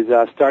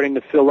starting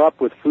to fill up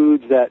with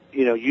foods that,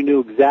 you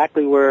knew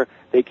exactly where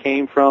they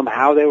came from,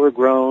 how they were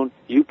grown.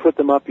 You put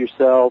them up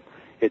yourself.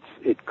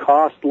 It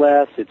costs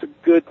less. It's a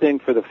good thing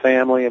for the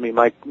family. I mean,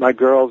 my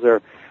girls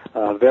are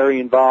very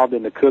involved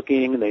in the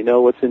cooking, and they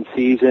know what's in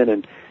season.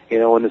 And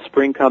when the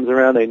spring comes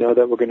around, they know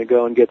that we're going to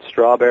go and get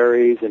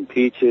strawberries and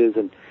peaches,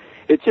 and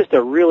it's just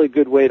a really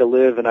good way to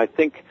live. And I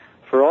think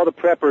for all the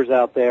preppers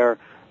out there,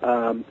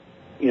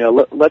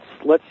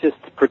 let's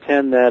just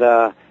pretend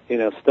that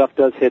stuff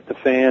does hit the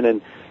fan,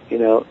 and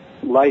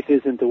life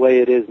isn't the way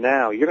it is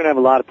now. You're going to have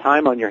a lot of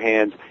time on your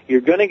hands.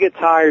 You're going to get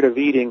tired of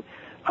eating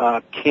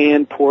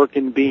canned pork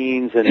and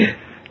beans, and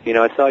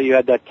I saw you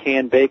had that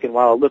canned bacon.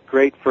 While it looked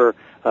great for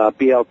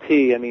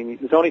BLT, I mean,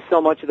 there's only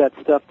so much of that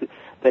stuff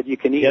that you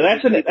can eat. Yeah,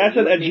 that's an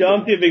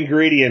adjunctive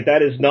ingredient.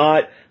 That is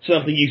not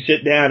something you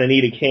sit down and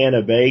eat a can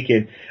of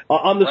bacon.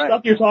 On the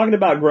stuff you're talking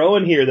about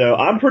growing here, though,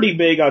 I'm pretty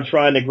big on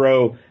trying to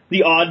grow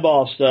the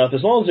oddball stuff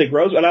as long as it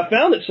grows. And I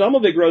found that some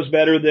of it grows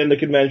better than the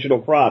conventional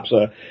crops.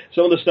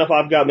 Some of the stuff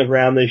I've got in the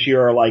ground this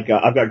year are like,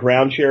 I've got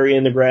ground cherry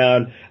in the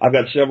ground. I've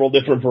got several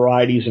different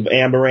varieties of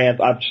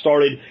amaranth.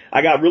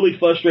 I got really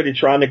frustrated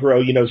trying to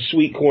grow,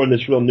 sweet corn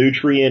that's real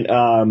nutrient,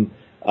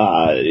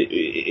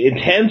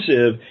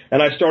 intensive,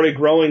 and I started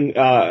growing,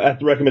 at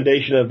the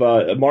recommendation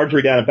of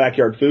Marjorie down at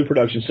Backyard Food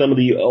Production, some of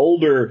the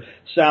older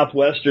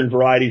southwestern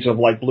varieties of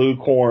like blue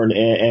corn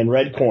and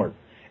red corn.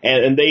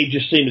 And they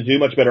just seem to do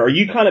much better. Are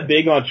you kind of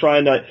big on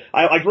trying to,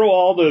 I grow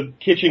all the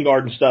kitchen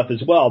garden stuff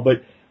as well,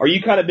 but are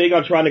you kind of big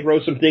on trying to grow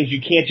some things you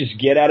can't just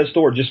get at a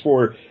store just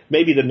for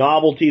maybe the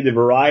novelty, the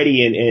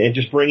variety, and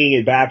just bringing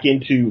it back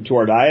into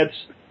our diets?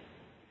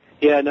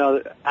 Yeah,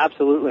 no,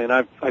 absolutely. And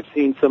I've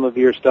seen some of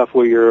your stuff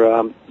where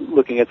you're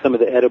looking at some of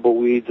the edible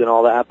weeds and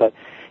all that. But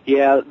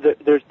yeah,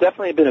 there's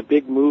definitely been a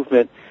big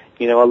movement.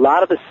 A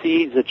lot of the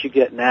seeds that you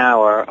get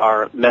now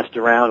are messed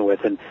around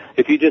with. And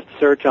if you just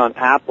search on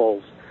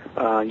apples,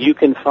 you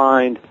can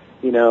find,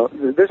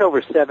 there's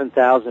over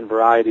 7,000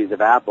 varieties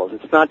of apples.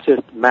 It's not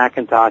just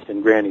McIntosh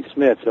and Granny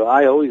Smith. So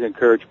I always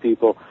encourage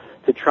people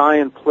to try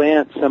and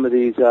plant some of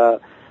these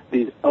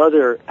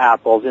other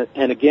apples.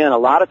 And again, a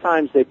lot of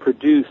times they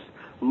produce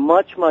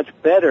much, much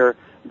better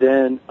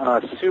than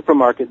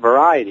supermarket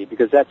variety,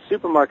 because that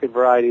supermarket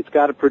variety, it's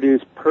got to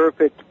produce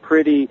perfect,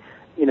 pretty,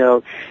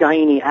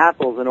 shiny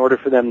apples in order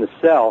for them to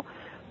sell.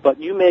 But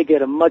you may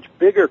get a much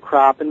bigger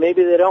crop, and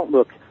maybe they don't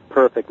look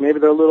perfect. Maybe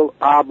they're a little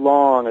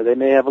oblong, or they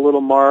may have a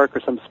little mark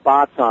or some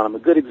spots on them. A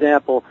good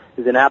example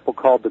is an apple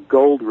called the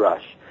Gold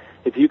Rush.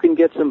 If you can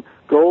get some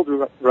Gold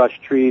Rush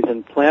trees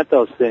and plant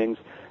those things,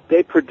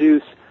 they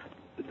produce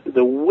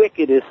the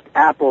wickedest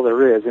apple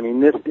there is. I mean,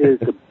 this is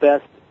the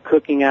best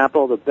cooking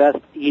apple, the best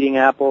eating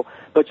apple,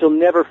 but you'll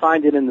never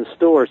find it in the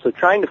store. So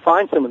trying to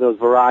find some of those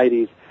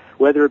varieties,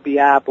 whether it be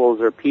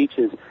apples or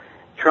peaches,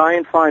 try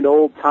and find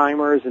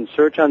old-timers and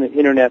search on the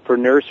Internet for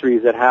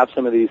nurseries that have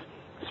some of these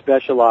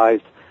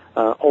specialized,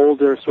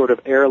 older sort of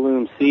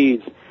heirloom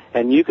seeds,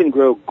 and you can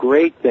grow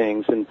great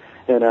things. And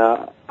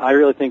I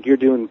really think you're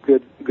doing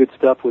good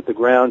stuff with the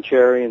ground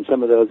cherry and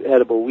some of those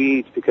edible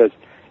weeds, because,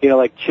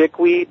 like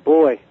chickweed,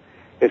 boy,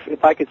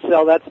 if I could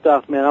sell that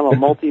stuff, man, I'm a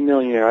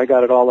multi-millionaire. I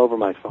got it all over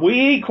my phone. We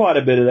eat quite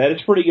a bit of that.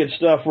 It's pretty good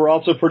stuff. We're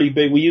also pretty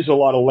big. We use a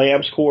lot of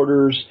lamb's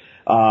quarters,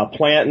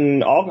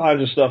 planting, all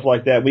kinds of stuff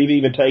like that. We've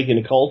even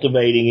taken to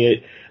cultivating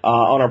it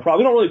on our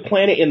property. We don't really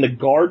plant it in the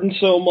garden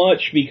so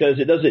much because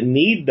it doesn't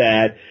need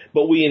that,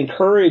 but we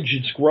encourage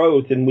its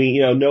growth, and we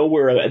know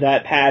where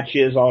that patch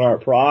is on our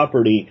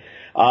property.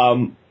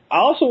 I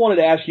also wanted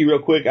to ask you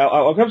real quick,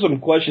 I'll have some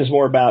questions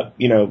more about,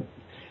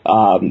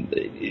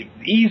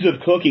 ease of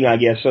cooking, I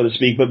guess, so to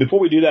speak. But before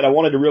we do that, I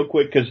wanted to real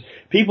quick, because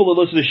people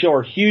that listen to the show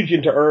are huge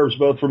into herbs,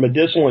 both for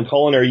medicinal and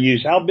culinary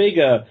use. How big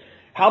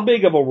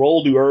of a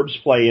role do herbs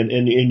play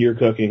in your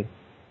cooking?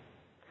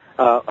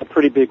 A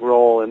pretty big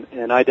role,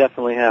 and I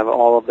definitely have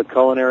all of the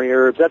culinary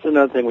herbs. That's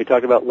another thing. We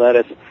talked about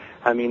lettuce.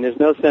 I mean, there's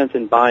no sense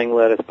in buying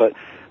lettuce, but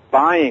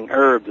buying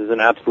herbs is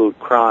an absolute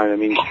crime. I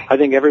mean, I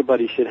think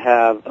everybody should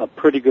have a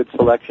pretty good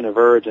selection of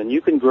herbs, and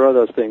you can grow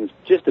those things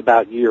just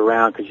about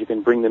year-round because you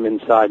can bring them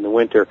inside in the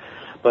winter.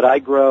 But I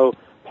grow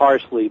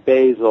parsley,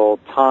 basil,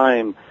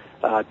 thyme,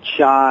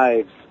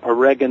 chives,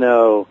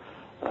 oregano.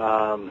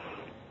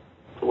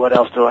 What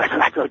else do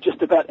I grow?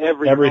 Just about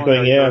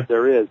everything herb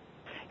there is.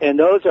 And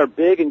those are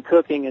big in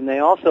cooking, and they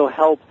also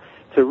help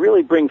to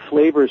really bring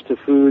flavors to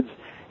foods.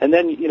 And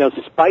then,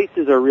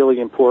 spices are really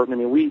important.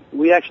 I mean,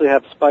 we actually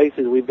have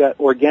spices. We've got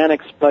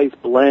organic spice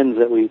blends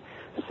that we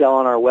sell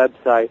on our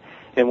website.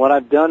 And what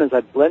I've done is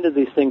I've blended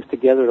these things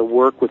together to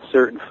work with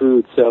certain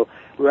foods. So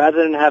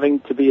rather than having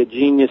to be a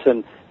genius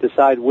and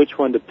decide which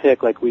one to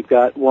pick, like we've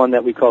got one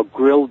that we call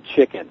grilled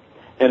chicken.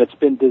 And it's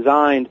been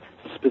designed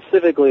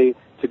specifically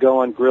to go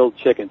on grilled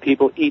chicken.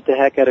 People eat the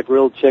heck out of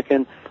grilled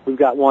chicken. We've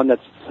got one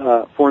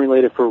that's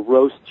formulated for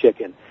roast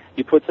chicken.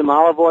 You put some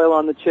olive oil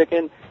on the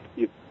chicken,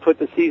 you put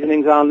the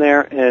seasonings on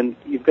there, and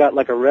you've got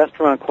like a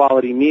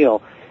restaurant-quality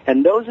meal.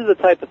 And those are the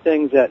type of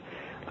things that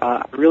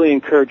I really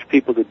encourage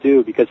people to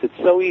do, because it's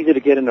so easy to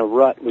get in a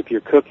rut with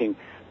your cooking.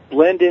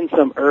 Blend in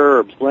some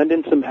herbs, blend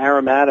in some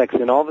aromatics,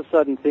 and all of a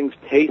sudden things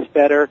taste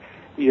better.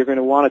 You're going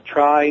to want to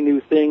try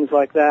new things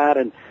like that,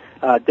 and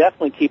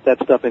definitely keep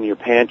that stuff in your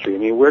pantry. I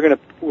mean, we're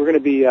going to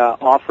be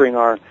offering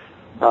our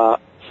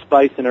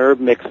spice and herb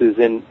mixes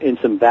in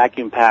some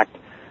vacuum-packed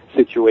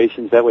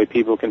situations. That way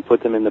people can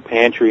put them in the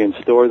pantry and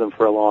store them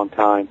for a long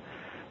time.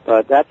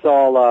 But that's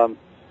all,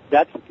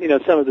 that's,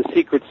 some of the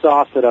secret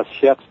sauce that us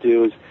chefs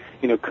do is,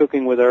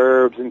 cooking with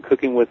herbs and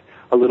cooking with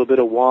a little bit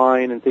of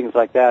wine and things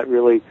like that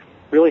really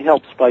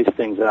helps spice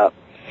things up.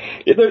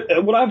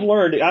 What I've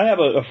learned, I have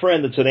a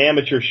friend that's an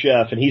amateur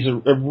chef, and he's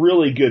a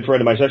really good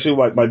friend of mine. He's actually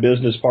my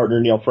business partner,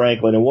 Neil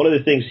Franklin, and one of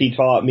the things he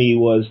taught me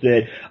was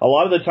that a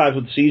lot of the times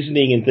with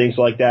seasoning and things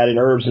like that and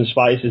herbs and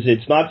spices,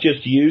 it's not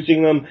just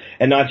using them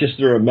and not just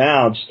their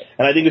amounts,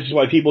 and I think this is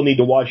why people need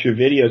to watch your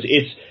videos.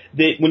 It's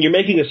that when you're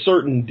making a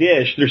certain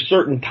dish, there's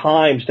certain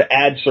times to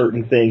add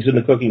certain things in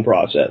the cooking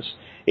process.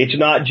 It's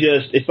not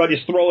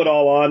just throw it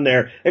all on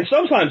there. And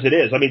sometimes it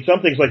is. I mean,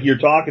 some things like you're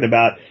talking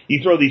about,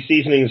 you throw these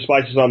seasonings and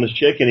spices on this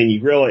chicken and you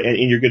grill it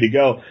and you're good to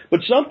go.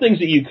 But some things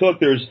that you cook,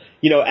 there's,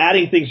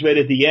 adding things right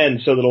at the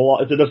end so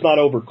that it's not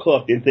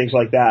overcooked and things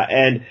like that.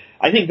 And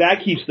I think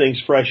that keeps things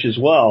fresh as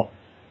well.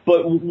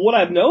 But what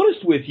I've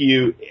noticed with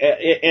you,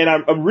 and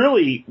I'm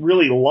really,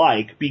 really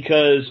like,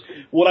 because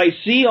what I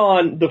see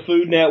on the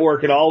Food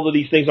Network and all of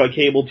these things on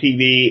cable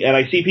TV, and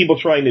I see people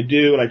trying to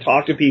do, and I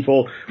talk to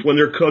people when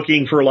they're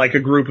cooking for like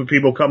a group of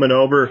people coming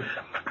over,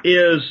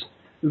 is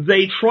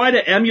they try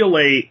to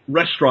emulate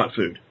restaurant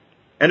food.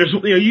 And there's,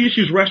 you just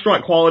use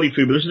restaurant quality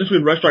food, but there's a difference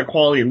between restaurant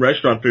quality and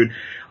restaurant food.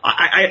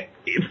 I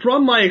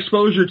from my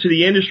exposure to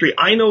the industry,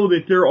 I know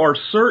that there are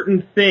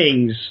certain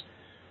things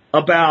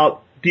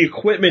about the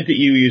equipment that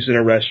you use in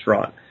a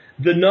restaurant,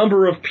 the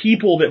number of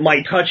people that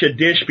might touch a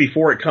dish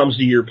before it comes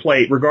to your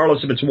plate,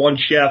 regardless if it's one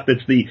chef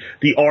that's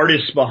the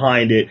artist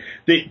behind it,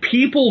 that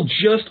people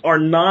just are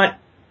not,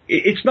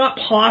 it's not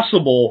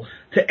possible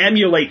to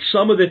emulate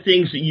some of the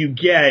things that you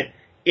get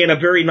in a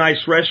very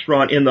nice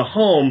restaurant in the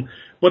home.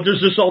 But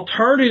there's this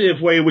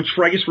alternative way, which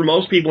I guess for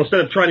most people, instead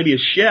of trying to be a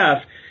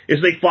chef,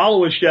 is they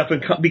follow a chef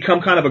and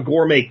become kind of a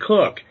gourmet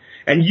cook.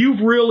 And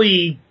you've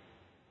really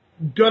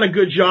done a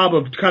good job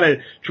of kind of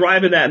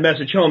driving that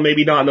message home,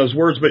 maybe not in those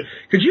words, but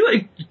could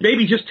you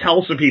maybe just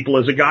tell some people,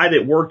 as a guy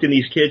that worked in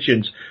these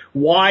kitchens,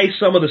 why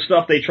some of the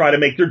stuff they try to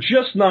make, it's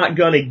just not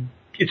going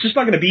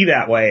to be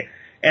that way,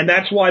 and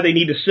that's why they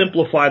need to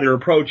simplify their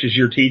approach as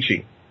you're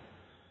teaching?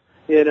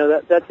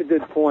 That's a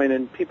good point,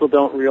 and people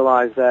don't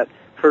realize that.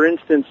 For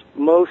instance,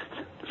 most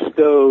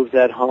stoves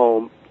at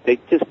home, they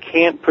just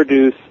can't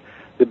produce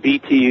the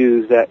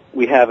BTUs that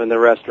we have in the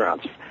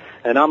restaurants.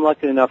 And I'm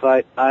lucky enough,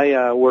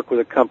 I work with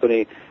a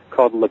company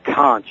called Le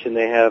Conche, and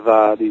they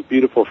have these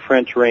beautiful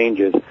French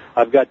ranges.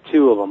 I've got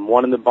two of them,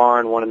 one in the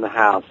barn, one in the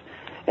house.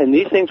 And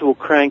these things will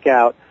crank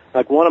out,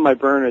 like one of my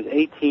burners,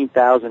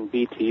 18,000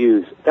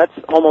 BTUs. That's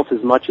almost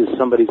as much as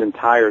somebody's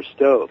entire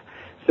stove.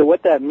 So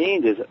what that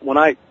means is when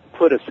I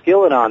put a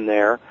skillet on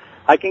there,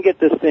 I can get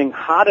this thing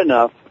hot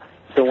enough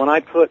so when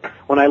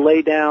I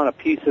lay down a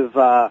piece of,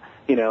 a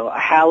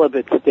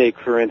halibut steak,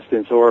 for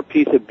instance, or a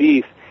piece of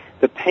beef,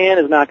 the pan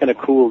is not going to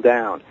cool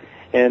down.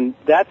 And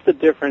that's the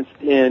difference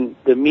in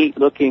the meat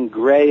looking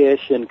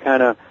grayish and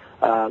kind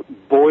of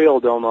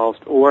boiled almost,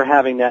 or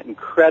having that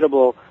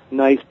incredible,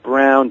 nice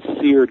brown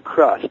seared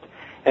crust.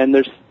 And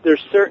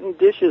there's certain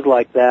dishes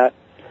like that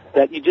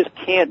you just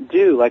can't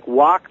do. Like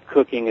wok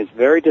cooking is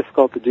very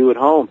difficult to do at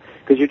home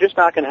because you're just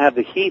not going to have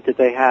the heat that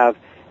they have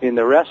in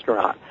the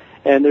restaurant.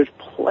 And there's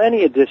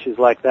plenty of dishes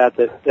like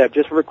that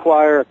just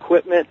require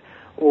equipment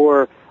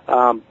or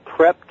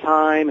prep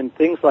time and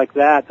things like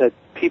that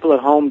people at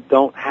home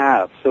don't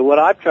have. So what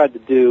I've tried to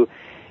do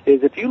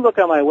is, if you look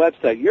on my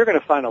website, you're going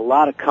to find a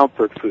lot of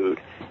comfort food.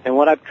 And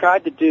what I've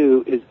tried to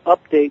do is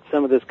update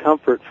some of this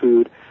comfort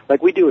food.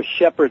 Like we do a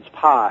shepherd's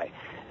pie.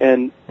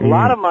 And a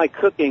lot of my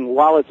cooking,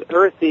 while it's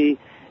earthy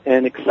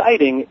and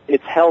exciting,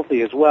 it's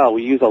healthy as well.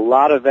 We use a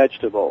lot of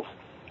vegetables.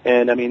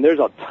 And, there's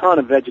a ton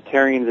of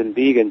vegetarians and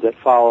vegans that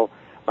follow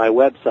my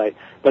website.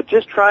 But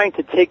just trying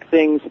to take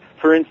things,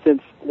 for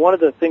instance, one of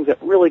the things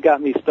that really got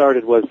me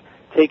started was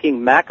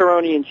taking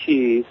macaroni and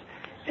cheese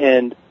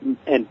and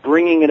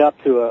bringing it up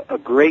to a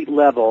great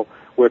level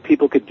where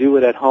people could do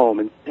it at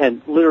home.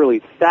 And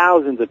literally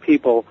thousands of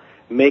people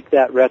make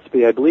that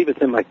recipe. I believe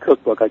it's in my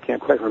cookbook. I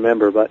can't quite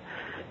remember. But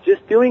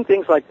just doing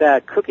things like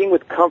that, cooking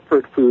with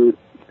comfort food,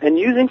 and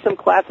using some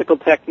classical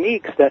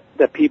techniques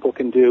that people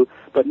can do,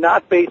 but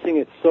not basing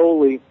it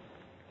solely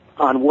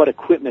on what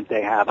equipment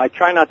they have. I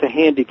try not to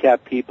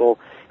handicap people,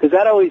 because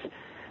that always,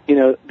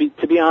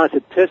 to be honest,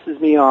 it pisses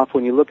me off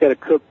when you look at a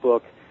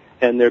cookbook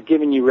and they're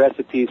giving you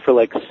recipes for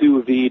like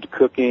sous vide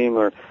cooking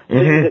or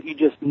things that you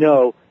just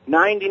know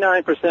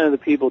 99% of the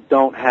people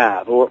don't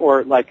have,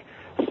 or like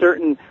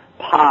certain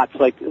pots,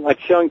 like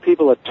showing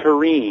people a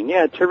terrine.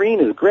 Yeah, a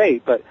terrine is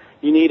great, but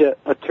you need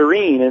a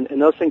terrine,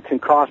 and those things can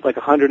cost like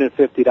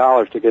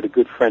 $150 to get a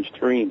good French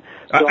terrine.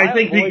 So I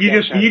think that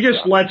you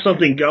just let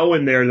something go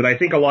in there that I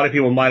think a lot of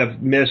people might have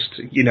missed,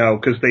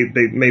 because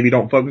they maybe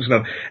don't focus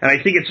enough. And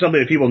I think it's something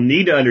that people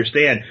need to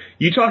understand.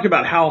 You talked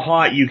about how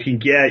hot you can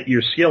get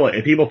your skillet,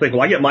 and people think,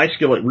 well, I get my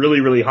skillet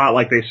really, really hot,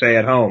 like they say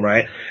at home,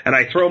 right? And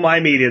I throw my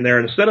meat in there,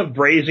 and instead of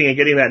braising and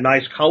getting that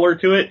nice color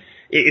to it,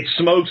 it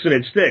smokes and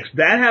it sticks.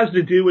 That has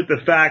to do with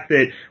the fact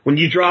that when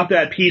you drop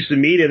that piece of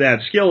meat in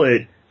that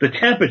skillet, the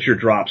temperature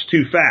drops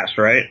too fast,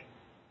 right?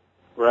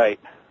 Right.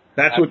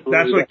 That's what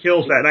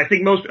kills that. And I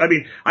think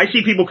I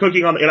see people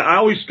cooking and I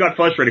always got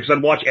frustrated because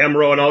I'd watch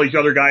Emeril and all these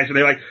other guys, and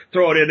they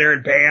throw it in there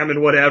and bam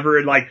and whatever,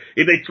 and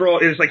if they throw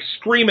it, it's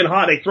screaming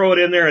hot, they throw it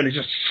in there and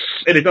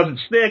it doesn't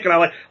stick,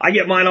 and I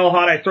get mine all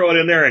hot, I throw it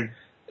in there, and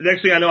the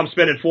next thing I know, I'm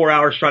spending 4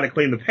 hours trying to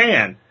clean the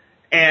pan.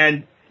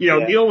 And,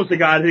 Neil was the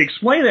guy that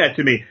explained that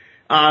to me.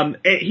 And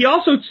he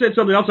also said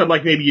something else I'd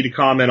like maybe you to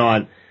comment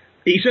on.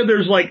 He said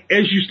there's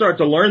as you start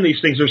to learn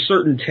these things, there's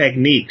certain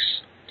techniques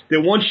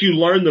that once you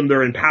learn them,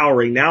 they're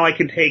empowering. Now I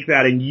can take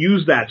that and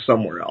use that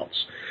somewhere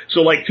else.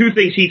 So two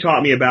things he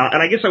taught me about,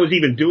 and I guess I was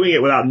even doing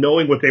it without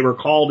knowing what they were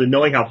called and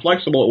knowing how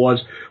flexible it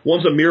was.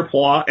 One's a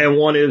mirepoix and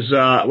one is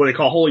what they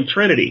call Holy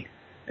Trinity.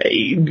 Could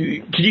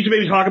you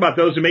maybe talk about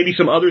those and maybe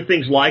some other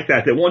things like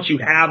that once you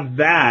have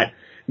that,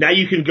 now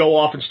you can go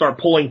off and start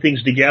pulling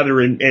things together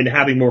and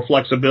having more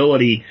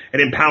flexibility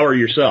and empower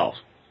yourself?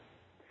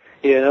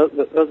 Yeah,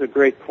 those are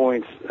great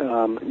points.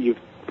 You've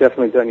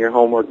definitely done your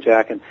homework,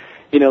 Jack. And,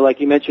 like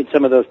you mentioned,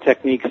 some of those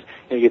techniques,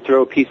 you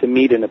throw a piece of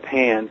meat in a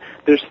pan.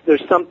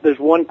 There's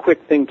one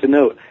quick thing to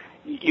note.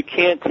 You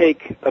can't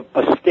take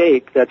a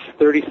steak that's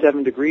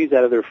 37 degrees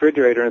out of the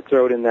refrigerator and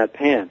throw it in that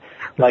pan.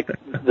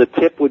 The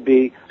tip would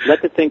be,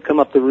 let the thing come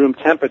up to room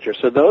temperature.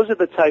 So those are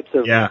the types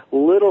of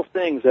little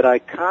things that I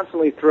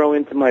constantly throw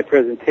into my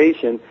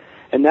presentation,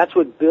 and that's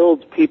what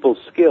builds people's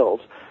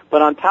skills.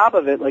 But on top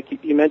of it, like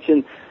you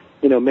mentioned,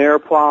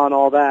 mirepoix and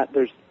all that,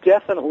 there's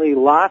definitely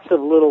lots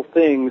of little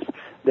things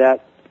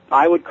that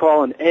I would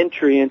call an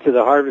entry into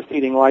the harvest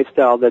eating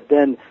lifestyle that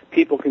then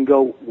people can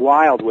go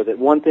wild with it.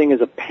 One thing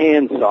is a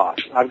pan sauce.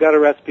 I've got a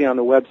recipe on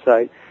the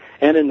website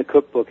and in the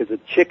cookbook. It's a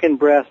chicken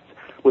breast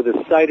with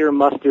a cider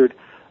mustard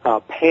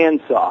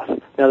pan sauce.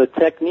 Now the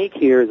technique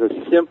here is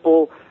a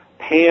simple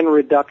pan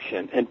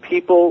reduction, and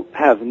people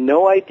have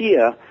no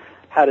idea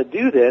how to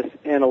do this,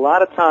 and a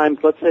lot of times,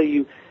 let's say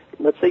you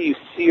let's say you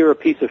sear a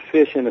piece of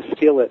fish in a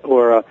skillet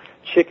or a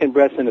chicken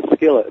breast in a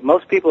skillet.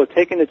 Most people are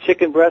taking the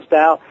chicken breast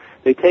out.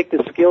 They take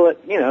the skillet,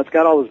 it's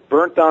got all this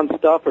burnt-on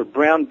stuff or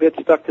brown bits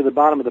stuck to the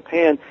bottom of the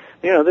pan.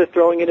 They're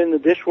throwing it in the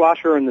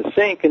dishwasher or in the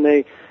sink, and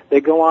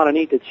they go on and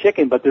eat the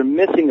chicken, but they're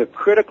missing a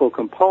critical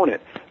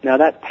component. Now,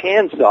 that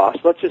pan sauce,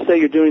 let's just say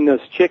you're doing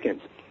those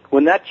chickens.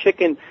 When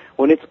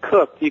it's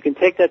cooked, you can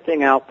take that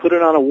thing out, put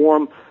it on a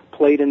warm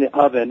plate in the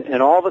oven,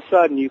 and all of a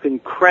sudden you can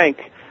crank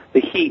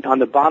the heat on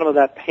the bottom of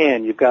that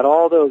pan. You've got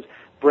all those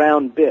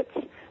brown bits.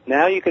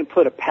 Now you can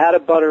put a pat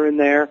of butter in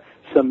there,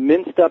 some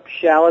minced up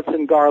shallots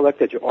and garlic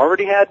that you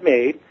already had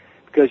made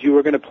because you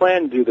were going to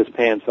plan to do this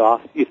pan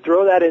sauce. You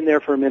throw that in there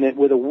for a minute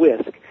with a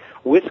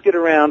whisk it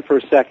around for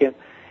a second,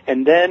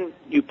 and then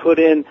you put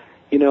in,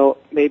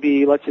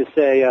 maybe let's just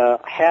say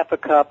half a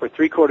cup or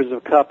 3/4 of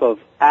a cup of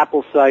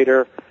apple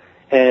cider,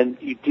 and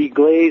you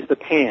deglaze the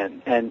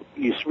pan, and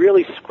you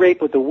really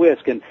scrape with the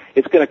whisk, and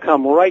it's going to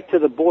come right to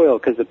the boil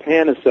because the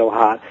pan is so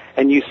hot,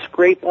 and you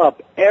scrape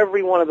up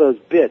every one of those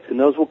bits, and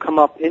those will come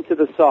up into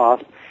the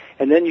sauce.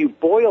 And then you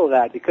boil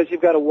that because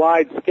you've got a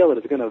wide skillet.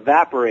 It's going to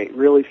evaporate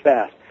really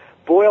fast.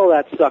 Boil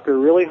that sucker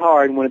really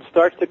hard, and when it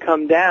starts to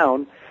come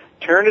down,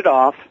 turn it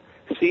off,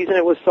 season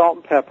it with salt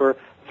and pepper,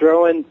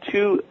 throw in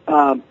 2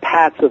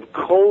 pats of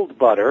cold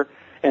butter,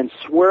 and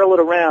swirl it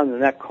around,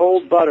 and that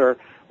cold butter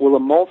will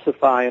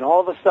emulsify, and all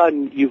of a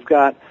sudden you've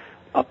got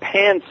a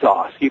pan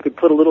sauce. You could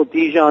put a little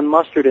Dijon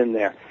mustard in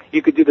there.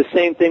 You could do the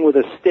same thing with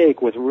a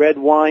steak with red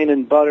wine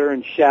and butter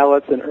and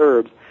shallots and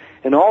herbs.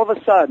 And all of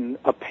a sudden,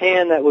 a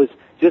pan that was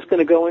just going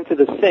to go into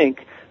the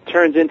sink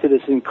turns into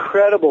this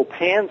incredible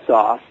pan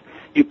sauce.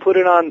 You put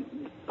it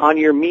on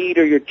your meat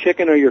or your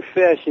chicken or your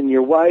fish, and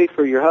your wife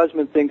or your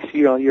husband thinks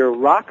you're a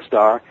rock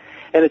star.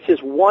 And it's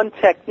just one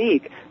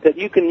technique that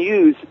you can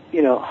use,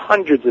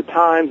 hundreds of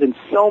times in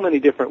so many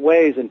different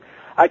ways. And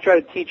I try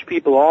to teach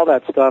people all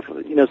that stuff.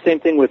 Same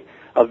thing with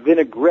a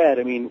vinaigrette.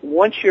 I mean,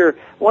 once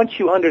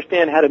you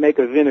understand how to make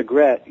a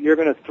vinaigrette, you're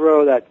going to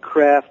throw that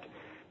Kraft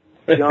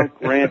junk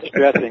ranch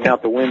dressing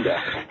out the window.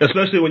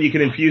 Especially when you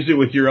can infuse it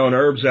with your own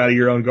herbs out of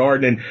your own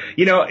garden. And,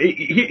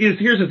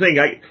 here's the thing.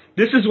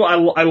 This is why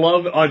I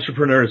love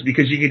entrepreneurs,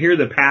 because you can hear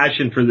the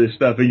passion for this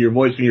stuff in your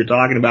voice when you're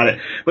talking about it.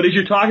 But as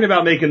you're talking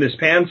about making this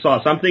pan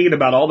sauce, I'm thinking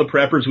about all the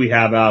preppers we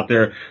have out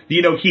there,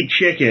 keep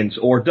chickens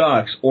or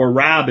ducks or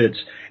rabbits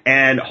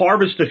and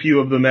harvest a few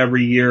of them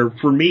every year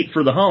for meat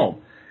for the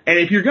home. And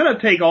if you're going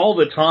to take all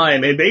the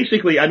time, and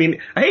basically, I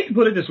hate to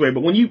put it this way, but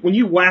when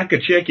you whack a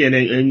chicken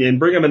and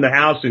bring them in the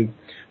house and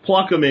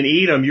pluck them and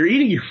eat them, you're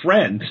eating your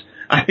friends.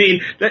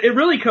 It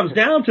really comes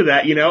down to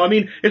that,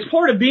 it's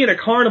part of being a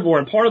carnivore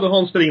and part of the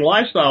homesteading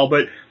lifestyle.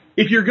 But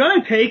if you're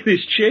going to take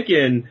this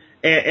chicken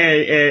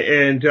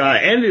and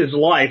end his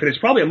life, and it's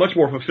probably a much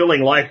more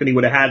fulfilling life than he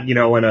would have had, in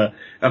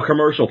a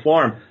commercial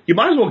farm, you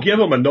might as well give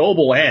him a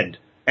noble end.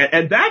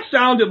 And that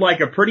sounded like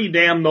a pretty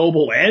damn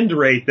noble end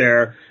right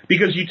there,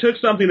 because you took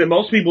something that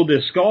most people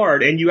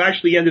discard and you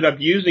actually ended up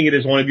using it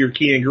as one of your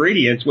key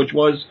ingredients, which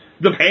was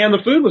the pan the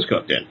food was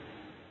cooked in.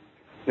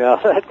 No,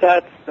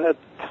 that's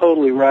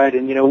totally right.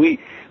 And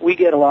we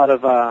get a lot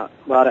of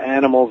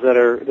animals that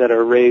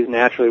are raised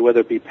naturally,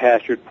 whether it be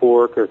pastured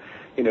pork or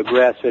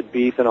grass-fed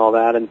beef and all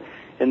that.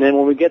 And then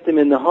when we get them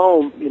in the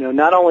home,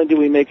 not only do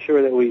we make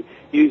sure that we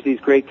use these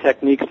great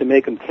techniques to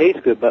make them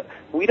taste good, but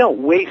we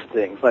don't waste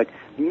things. Like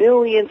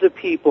millions of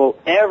people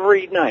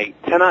every night,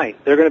 tonight,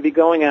 they're going to be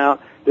going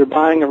out, they're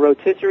buying a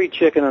rotisserie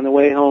chicken on the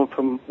way home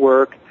from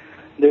work,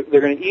 they're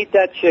going to eat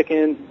that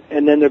chicken,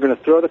 and then they're going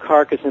to throw the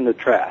carcass in the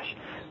trash.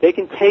 They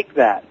can take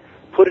that,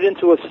 put it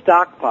into a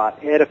stock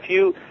pot, add a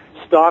few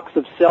stalks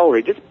of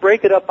celery, just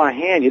break it up by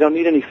hand. You don't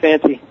need any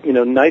fancy,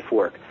 knife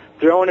work.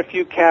 Throw in a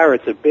few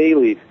carrots, a bay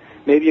leaf,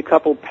 maybe a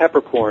couple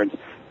peppercorns.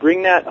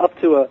 Bring that up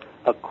to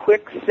a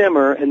quick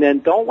simmer, and then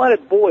don't let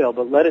it boil,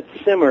 but let it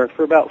simmer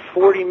for about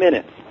 40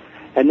 minutes.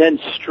 And then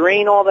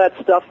strain all that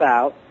stuff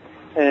out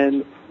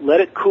and let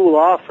it cool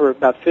off for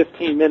about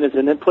 15 minutes,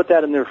 and then put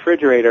that in the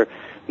refrigerator.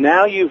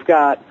 Now you've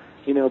got,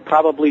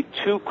 probably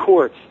 2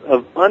 quarts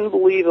of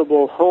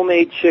unbelievable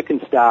homemade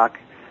chicken stock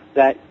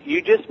that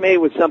you just made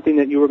with something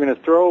that you were going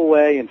to throw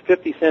away and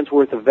 50 cents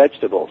worth of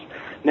vegetables.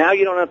 Now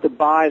you don't have to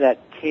buy that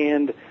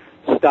canned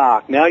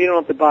stock. Now you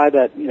don't have to buy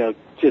that,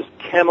 just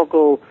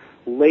chemical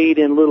laid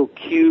in little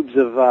cubes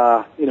of,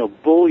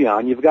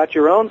 bouillon. You've got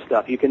your own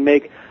stuff. You can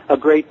make a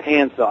great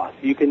pan sauce.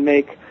 You can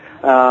make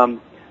a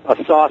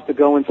sauce to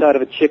go inside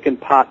of a chicken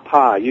pot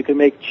pie. You can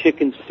make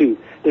chicken soup.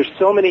 There's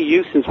so many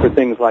uses for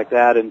things like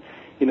that, and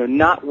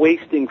not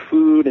wasting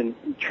food and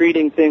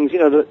treating things.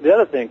 The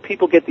other thing,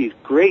 people get these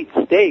great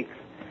steaks,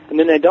 and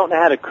then they don't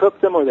know how to cook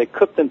them, or they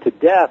cook them to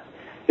death.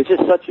 It's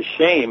just such a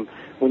shame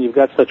when you've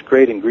got such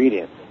great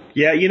ingredients.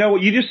 Yeah,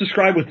 what you just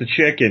described with the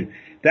chicken,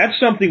 That's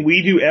something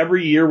we do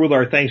every year with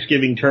our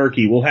Thanksgiving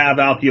turkey. We'll have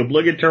out the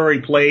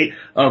obligatory plate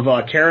of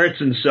carrots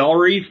and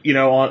celery,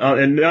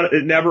 and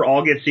it never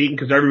all gets eaten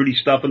because everybody's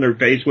stuffing their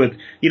face with,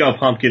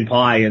 pumpkin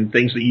pie and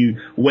things that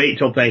you wait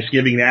till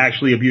Thanksgiving to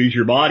actually abuse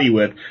your body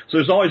with. So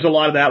there's always a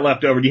lot of that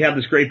left over. You have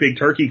this great big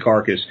turkey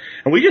carcass.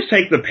 And we just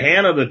take the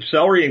pan of the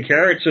celery and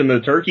carrots and the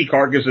turkey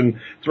carcass and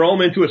throw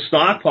them into a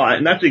stock pot.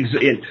 And that's a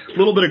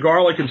little bit of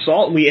garlic and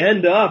salt. And we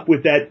end up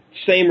with that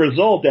same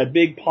result, that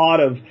big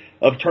pot of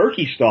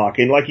turkey stock.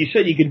 And like you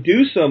said, you can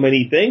do so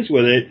many things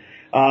with it.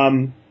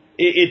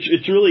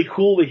 It's really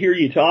cool to hear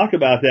you talk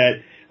about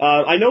that.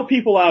 I know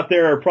people out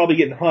there are probably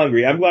getting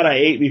hungry. I'm glad I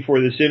ate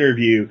before this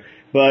interview.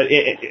 But,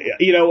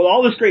 with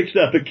all this great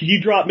stuff, but could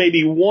you drop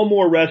maybe one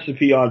more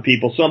recipe on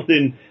people,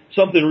 something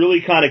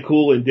really kind of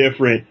cool and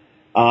different,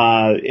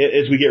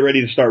 as we get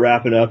ready to start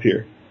wrapping up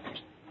here?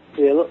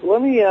 Yeah, let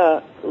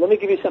me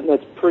give you something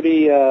that's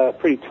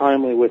pretty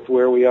timely with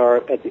where we are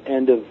at the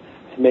end of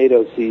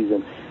tomato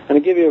season. I'm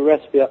going to give you a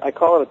recipe. I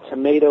call it a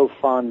tomato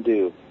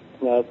fondue.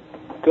 Now,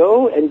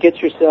 go and get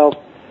yourself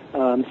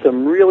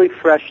some really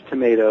fresh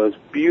tomatoes,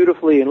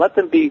 beautifully, and let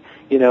them be,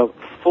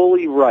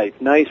 fully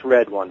ripe, nice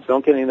red ones.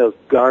 Don't get any of those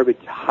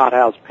garbage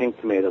hothouse pink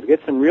tomatoes.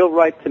 Get some real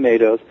ripe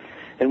tomatoes,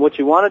 and what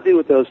you want to do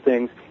with those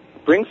things,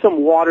 bring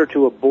some water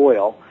to a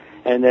boil,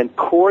 and then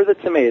core the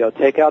tomato,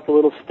 take out the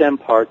little stem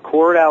part,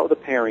 core it out with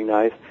a paring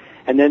knife,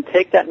 and then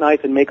take that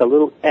knife and make a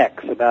little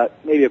X about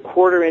maybe a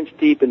 1/4 inch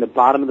deep in the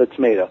bottom of the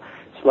tomato.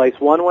 Slice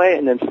one way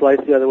and then slice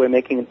the other way,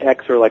 making an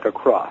X or like a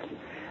cross.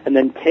 And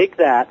then take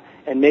that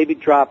and maybe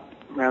drop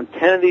around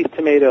 10 of these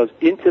tomatoes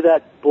into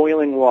that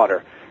boiling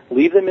water.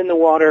 Leave them in the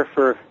water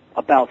for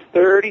about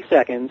 30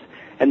 seconds,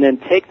 and then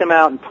take them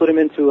out and put them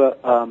into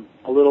a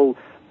little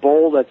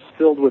bowl that's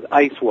filled with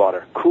ice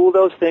water. Cool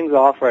those things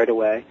off right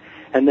away,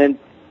 and then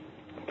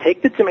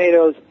take the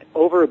tomatoes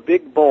over a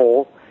big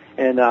bowl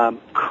and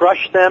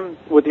crush them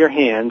with your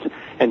hands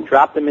and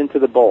drop them into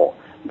the bowl.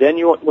 Then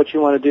what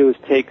you want to do is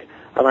take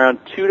around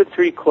 2 to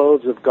 3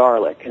 cloves of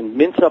garlic and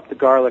mince up the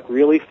garlic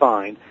really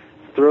fine.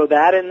 Throw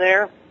that in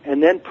there,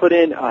 and then put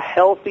in a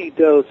healthy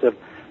dose of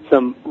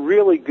some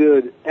really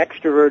good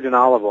extra virgin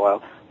olive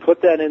oil.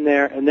 Put that in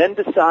there, and then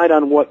decide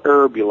on what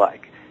herb you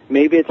like.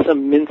 Maybe it's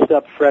some minced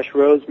up fresh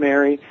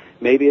rosemary,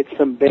 maybe it's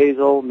some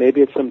basil,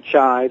 maybe it's some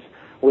chives.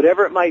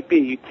 Whatever it might be,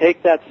 you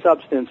take that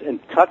substance and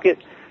tuck it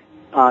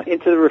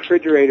into the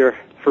refrigerator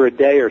for a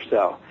day or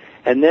so.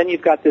 And then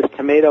you've got this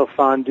tomato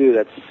fondue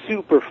that's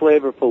super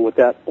flavorful with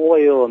that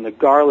oil and the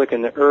garlic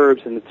and the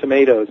herbs and the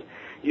tomatoes.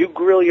 You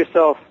grill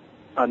yourself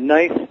a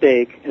nice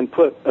steak and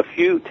put a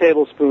few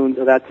tablespoons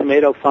of that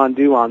tomato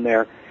fondue on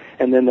there,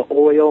 and then the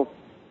oil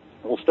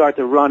will start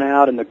to run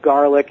out, and the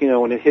garlic,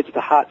 when it hits the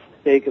hot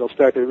steak, it'll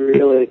start to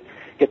really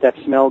get that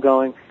smell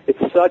going. It's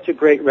such a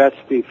great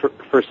recipe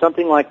for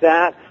something like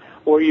that.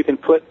 Or you can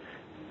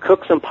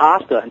cook some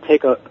pasta and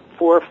take 4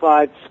 or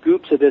 5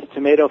 scoops of this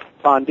tomato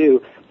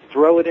fondue,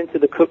 throw it into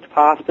the cooked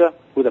pasta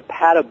with a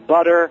pat of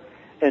butter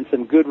and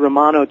some good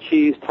Romano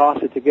cheese,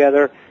 toss it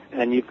together,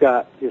 and you've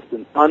got just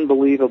an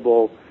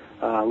unbelievable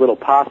little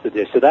pasta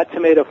dish. So that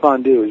tomato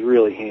fondue is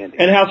really handy.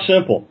 And how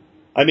simple.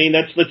 I mean,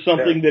 that's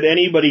something that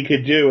anybody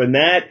could do, and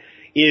that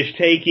is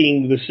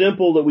taking the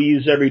simple that we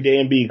use every day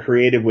and being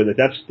creative with it.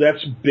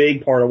 That's a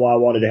big part of why I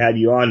wanted to have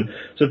you on.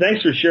 So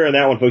thanks for sharing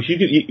that one, folks.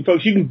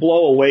 You can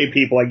blow away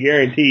people, I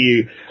guarantee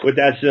you, with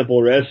that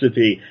simple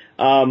recipe.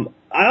 I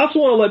also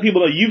want to let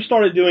people know you've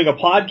started doing a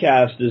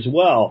podcast as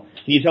well.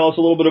 Can you tell us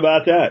a little bit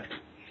about that?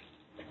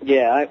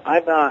 Yeah,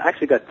 I've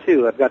actually got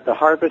 2. I've got the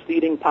Harvest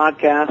Eating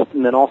podcast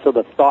and then also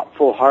the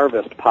Thoughtful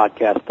Harvest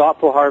podcast.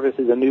 Thoughtful Harvest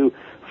is a new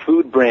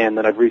food brand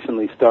that I've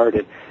recently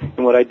started.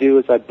 And what I do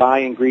is I buy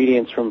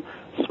ingredients from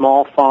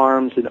small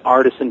farms and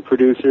artisan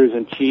producers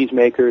and cheese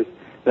makers.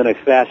 Then I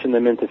fashion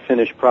them into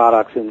finished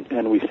products,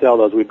 and we sell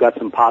those. We've got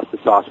some pasta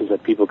sauces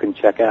that people can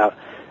check out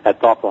at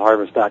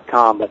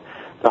thoughtfulharvest.com. But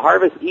the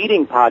Harvest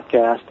Eating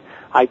podcast,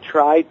 I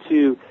try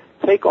to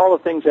take all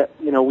the things that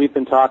we've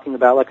been talking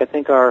about. Like I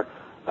think our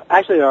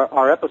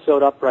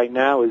episode up right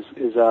now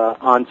is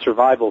on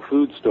survival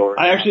food storage.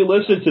 I actually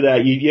listened to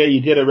that. You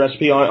did a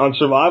recipe on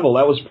survival.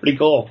 That was pretty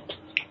cool.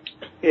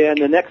 Yeah,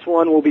 and the next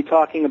one we'll be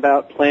talking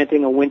about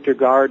planting a winter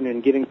garden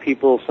and giving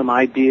people some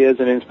ideas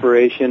and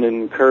inspiration and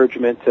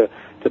encouragement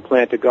to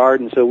plant a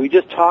garden. So we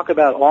just talk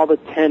about all the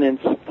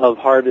tenets of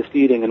harvest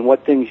eating and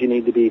what things you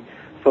need to be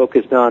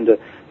focused on to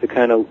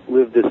kind of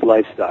live this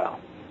lifestyle.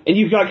 And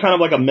you've got kind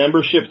of like a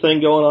membership thing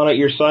going on at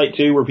your site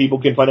too, where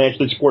people can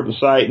financially support the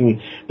site,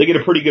 and they get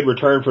a pretty good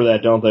return for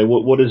that, don't they?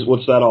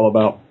 What's that all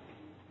about?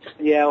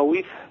 Yeah,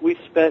 well, we've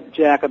spent,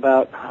 Jack,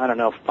 about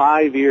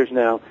 5 years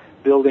now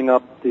building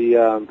up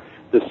the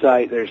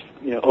site. There's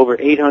over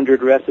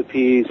 800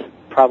 recipes,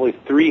 probably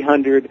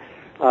 300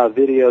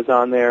 videos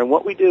on there. And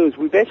what we do is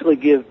we basically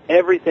give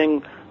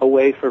everything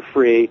away for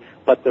free,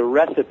 but the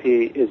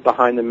recipe is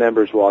behind the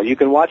members wall. You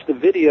can watch the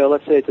video.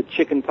 Let's say it's a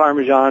chicken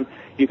parmesan.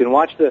 You can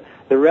watch the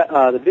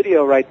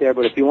video right there,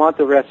 but if you want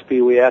the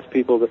recipe, we ask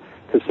people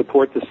to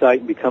support the site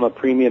and become a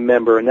premium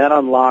member, and that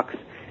unlocks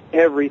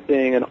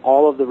everything and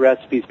all of the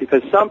recipes,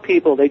 because some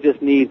people, they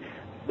just need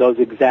those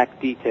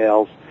exact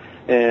details.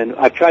 And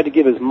I've tried to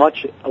give as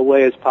much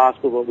away as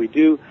possible, but we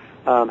do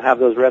have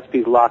those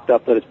recipes locked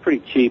up that it's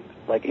pretty cheap,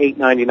 like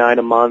 $8.99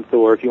 a month,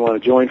 or if you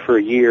want to join for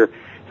a year,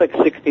 it's like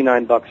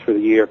 $69 for the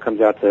year. It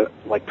comes out to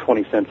like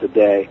 20 cents a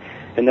day.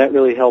 And that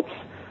really helps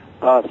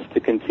us to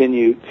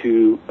continue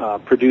to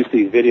produce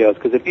these videos,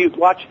 because if you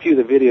watch a few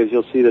of the videos,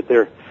 you'll see that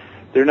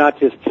they're not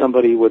just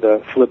somebody with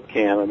a flip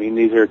cam. I mean,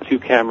 these are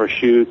 2-camera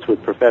shoots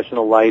with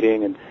professional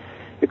lighting, and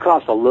it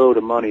costs a load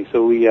of money.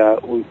 So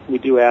we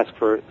do ask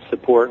for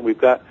support. We've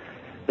got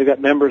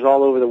members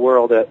all over the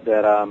world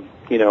that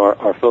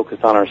are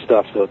focused on our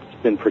stuff. So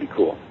it's been pretty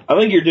cool. I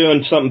think you're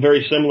doing something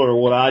very similar to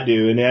what I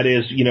do, and that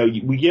is,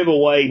 we give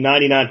away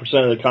 99%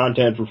 of the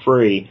content for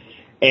free,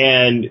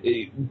 and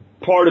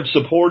part of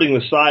supporting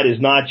the site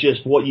is not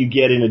just what you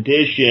get in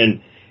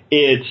addition.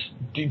 It's,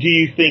 do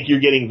you think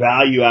you're getting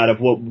value out of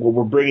what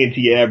we're bringing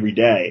to you every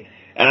day?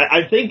 And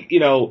I think,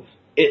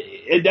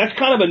 that's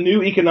kind of a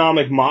new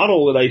economic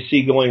model that I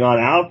see going on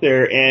out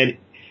there. And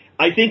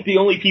I think the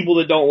only people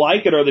that don't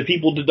like it are the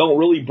people that don't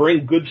really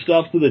bring good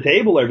stuff to the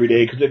table every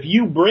day. Because if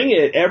you bring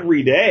it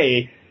every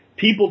day,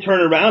 people turn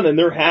around and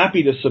they're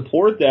happy to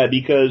support that,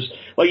 because,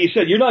 like you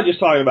said, you're not just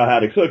talking about how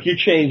to cook, you're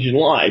changing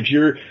lives.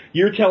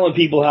 You're telling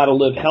people how to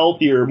live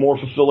healthier, more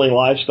fulfilling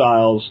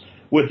lifestyles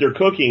with their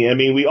cooking. I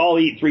mean, we all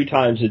eat 3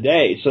 times a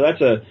day, so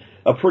that's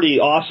a pretty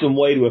awesome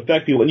way to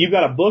affect people. And you've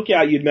got a book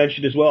out you'd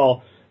mentioned as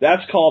well.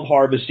 That's called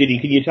Harvest Eating.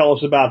 Can you tell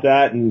us about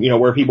that and,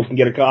 where people can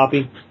get a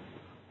copy?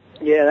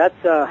 Yeah,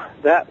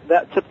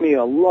 that took me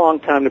a long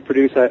time to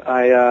produce.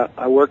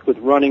 I worked with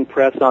Running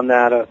Press on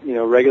that,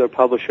 regular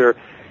publisher,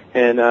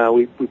 and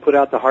we put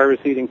out the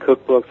Harvest Eating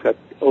cookbooks. Got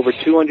over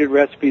 200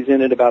 recipes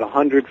in it, about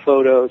 100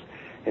 photos,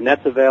 and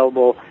that's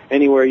available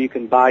anywhere you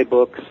can buy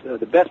books.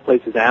 The best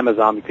place is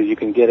Amazon, because you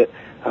can get it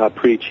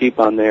pretty cheap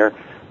on there.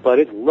 But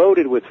it's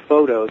loaded with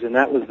photos, and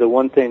that was the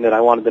one thing that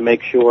I wanted to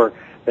make sure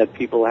that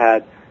people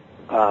had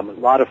a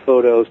lot of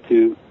photos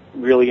to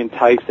really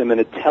entice them,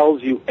 and it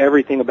tells you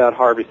everything about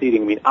harvest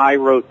eating. I mean, I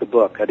wrote the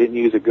book. I didn't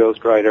use a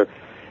ghostwriter,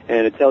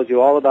 and it tells you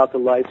all about the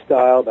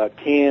lifestyle, about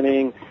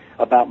canning,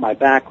 about my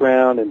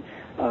background,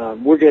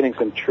 and we're getting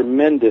some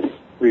tremendous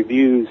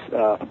reviews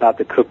about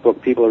the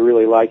cookbook. People are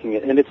really liking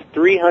it, and it's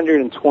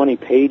 320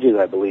 pages,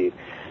 I believe.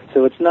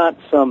 So it's not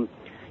some,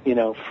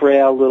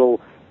 frail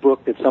little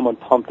book that someone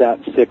pumped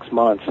out in 6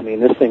 months. I mean,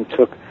 this thing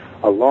took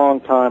a long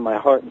time. My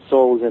heart and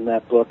soul is in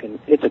that book, and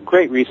it's a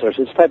great resource.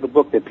 It's the type of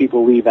book that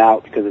people leave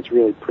out because it's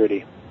really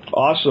pretty.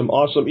 Awesome.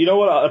 You know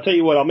what? I'll tell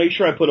you what. I'll make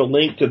sure I put a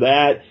link to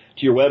that,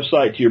 to your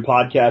website, to your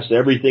podcast, to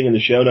everything in the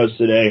show notes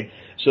today,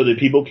 so that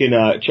people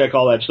can check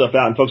all that stuff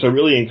out. And folks, I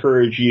really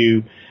encourage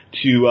you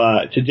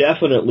to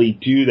definitely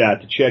do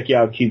that, to check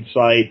out Keith's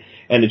site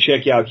and to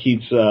check out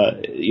Keith's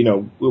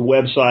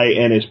website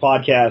and his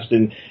podcast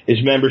and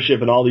his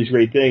membership and all these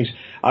great things.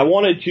 I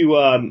wanted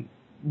to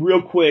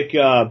real quick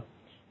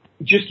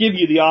just give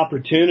you the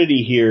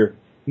opportunity here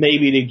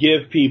maybe to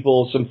give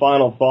people some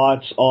final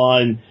thoughts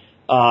on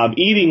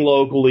eating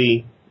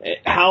locally,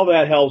 how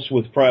that helps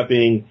with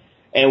prepping,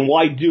 and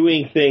why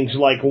doing things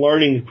like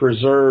learning to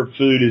preserve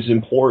food is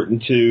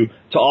important to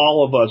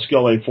all of us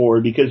going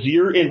forward, because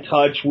you're in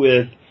touch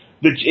with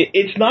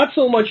it's not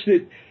so much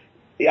that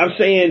I'm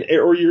saying,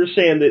 or you're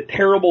saying that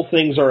terrible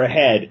things are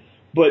ahead,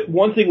 but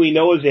one thing we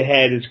know is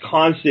ahead is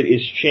constant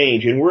is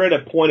change, and we're at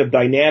a point of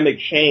dynamic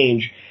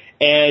change,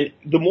 and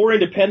the more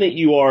independent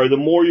you are, the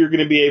more you're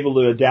going to be able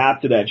to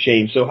adapt to that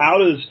change. So how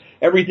does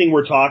everything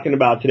we're talking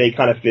about today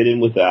kind of fit in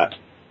with that?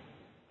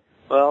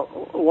 Well,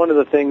 one of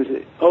the things,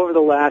 over the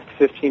last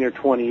 15 or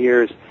 20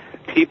 years,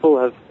 people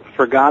have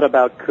forgot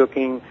about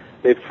cooking,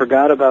 they've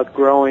forgot about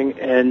growing,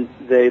 and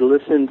they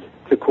listened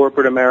to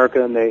corporate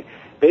America, and they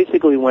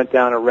basically went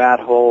down a rat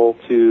hole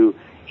to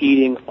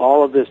eating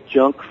all of this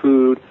junk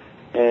food,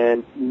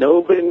 and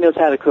nobody knows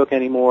how to cook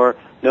anymore.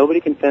 Nobody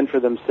can fend for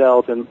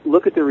themselves, and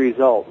look at the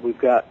result. We've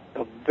got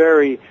a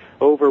very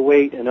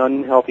overweight and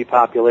unhealthy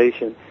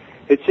population.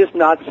 It's just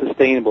not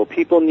sustainable.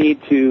 People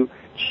need to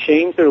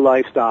change their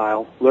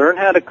lifestyle, learn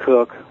how to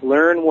cook,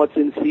 learn what's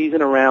in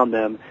season around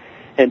them,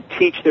 and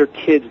teach their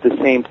kids the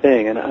same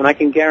thing. And I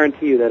can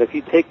guarantee you that if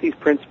you take these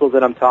principles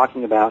that I'm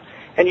talking about,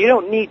 and you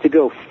don't need to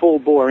go full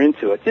bore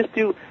into it, just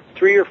do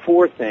 3 or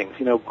 4 things.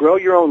 Grow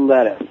your own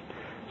lettuce.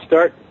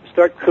 Start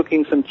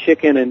cooking some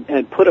chicken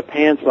and put a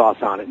pan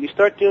sauce on it. You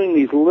start doing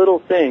these little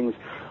things,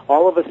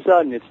 all of a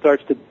sudden it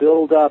starts to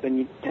build up,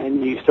 and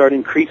you start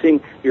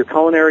increasing your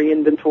culinary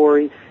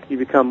inventory. You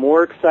become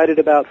more excited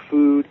about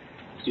food.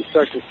 You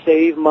start to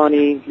save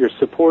money. You're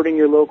supporting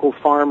your local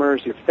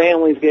farmers. Your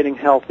family's getting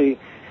healthy.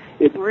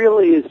 It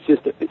really is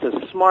it's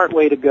a smart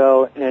way to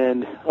go,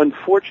 and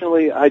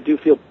unfortunately I do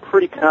feel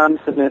pretty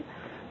confident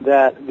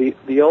that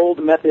the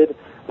old method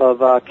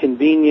of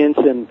convenience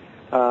and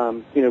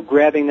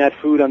grabbing that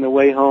food on the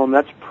way home,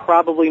 that's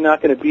probably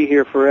not going to be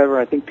here forever.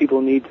 I think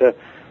people need to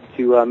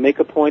make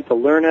a point to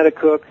learn how to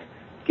cook,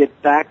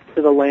 get back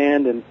to the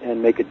land,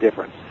 and make a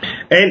difference.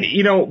 And,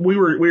 you know, we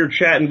were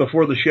chatting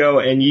before the show,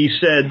 and you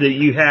said that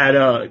you had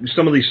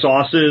some of these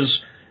sauces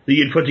that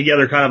you'd put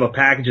together kind of a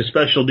package, a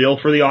special deal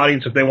for the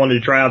audience if they wanted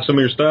to try out some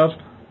of your stuff.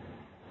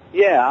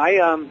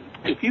 Yeah,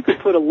 if you could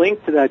put a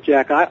link to that,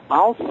 Jack,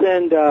 I'll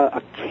send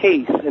a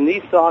case, and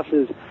these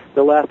sauces,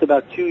 they'll last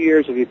about 2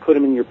 years if you put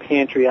them in your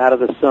pantry out of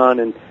the sun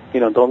and, you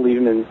know, don't leave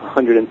them in a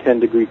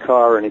 110-degree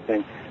car or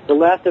anything. They'll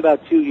last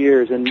about 2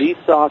 years, and these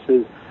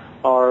sauces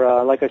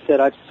are, like I said,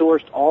 I've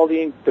sourced all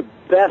the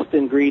best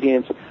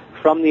ingredients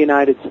from the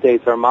United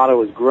States. Our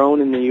motto is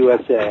grown in the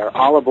USA. Our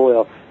olive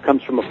oil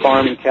comes from a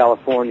farm in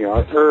California.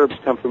 Our herbs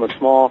come from a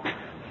small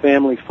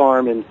family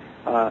farm in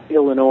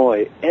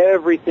Illinois.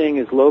 Everything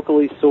is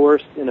locally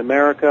sourced in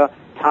America,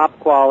 top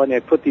quality.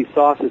 I put these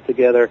sauces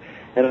together,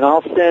 and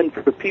I'll send,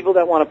 for people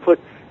that want to put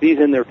these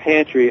in their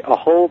pantry, a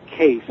whole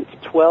case.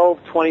 It's 12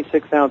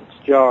 26-ounce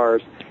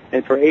jars,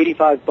 and for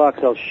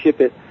 $85 I'll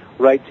ship it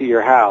right to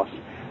your house.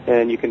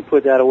 And you can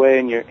put that away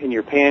in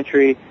your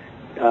pantry,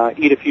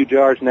 eat a few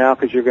jars now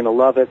because you're going to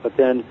love it. But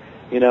then,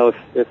 you know,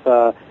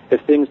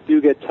 if things do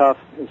get tough,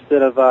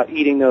 instead of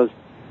eating those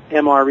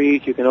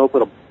MREs, you can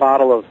open a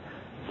bottle of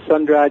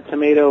sun-dried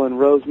tomato and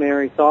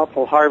rosemary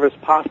Thoughtful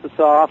Harvest pasta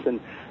sauce and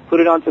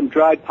put it on some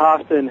dried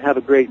pasta and have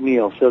a great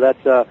meal. So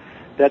that's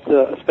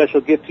a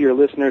special gift to your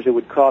listeners. It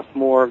would cost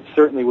more,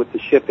 certainly with the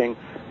shipping,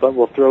 but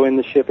we'll throw in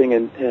the shipping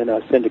and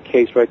send a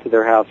case right to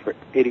their house for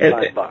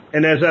 $85.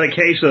 And is that a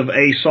case of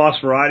a sauce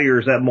variety, or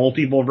is that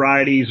multiple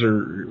varieties,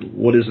 or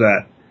what is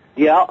that?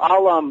 Yeah,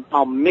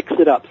 I'll mix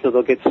it up, so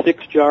they'll get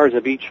 6 jars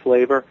of each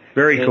flavor.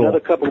 Very cool. In another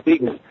couple of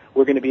weeks,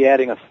 we're going to be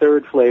adding a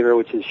third flavor,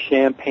 which is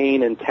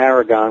champagne and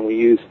tarragon. We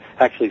use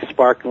actually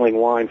sparkling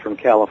wine from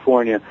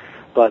California,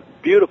 but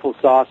beautiful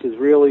sauces,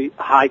 really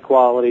high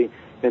quality,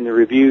 and the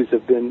reviews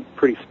have been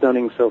pretty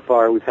stunning so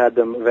far. We've had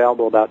them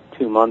available about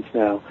 2 months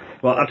now.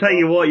 Well, I'll tell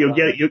you what, you'll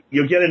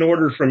get an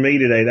order from me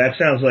today. That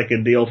sounds like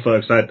a deal,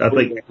 folks. I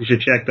think you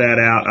should check that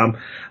out.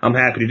 I'm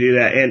happy to do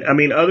that. And I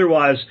mean,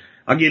 otherwise,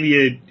 I'll give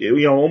you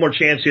one more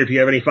chance here if you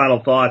have any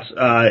final thoughts.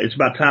 It's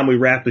about time we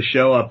wrap the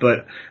show up.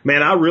 But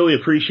man, I really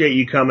appreciate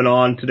you coming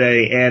on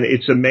today, and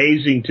it's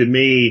amazing to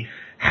me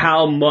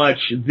how much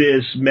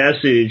this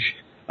message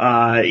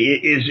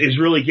is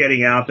really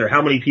getting out there.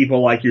 How many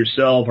people like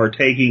yourself are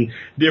taking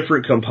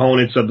different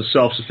components of the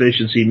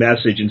self-sufficiency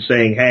message and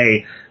saying,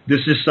 hey,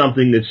 this is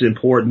something that's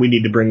important. We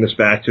need to bring this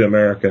back to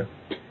America.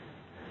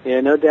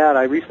 Yeah, no doubt.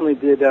 I recently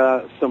did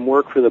some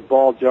work for the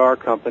Ball Jar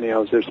Company. I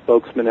was their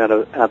spokesman at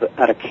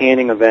a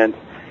canning event,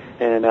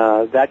 and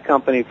that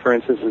company, for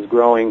instance, is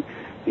growing,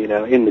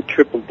 in the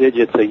triple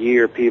digits a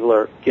year. People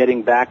are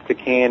getting back to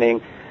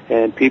canning,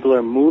 and people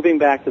are moving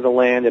back to the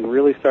land and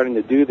really starting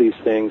to do these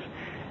things.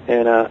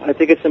 And I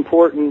think it's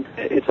important.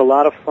 It's a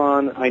lot of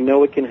fun. I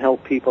know it can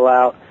help people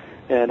out.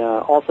 And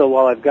also,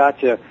 while I've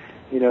got you,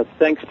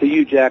 thanks to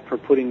you, Jack, for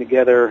putting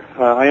together.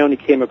 I only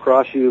came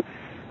across you,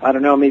 I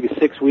don't know, maybe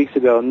 6 weeks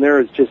ago, and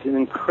there is just an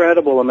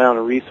incredible amount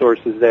of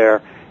resources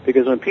there.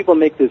 Because when people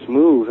make this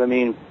move, I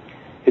mean,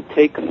 it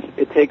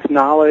takes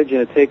knowledge,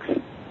 and it takes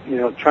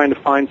trying to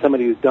find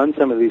somebody who's done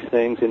some of these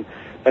things, and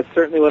that's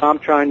certainly what I'm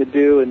trying to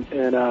do.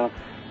 And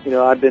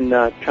I've been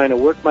trying to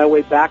work my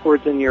way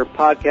backwards in your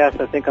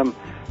podcast. I think I'm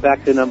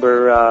back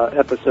to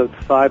episode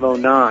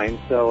 509.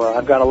 So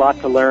I've got a lot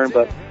to learn,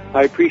 but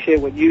I appreciate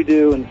what you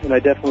do, and I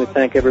definitely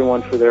thank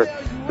everyone for their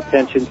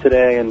attention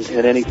today and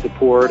any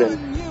support, and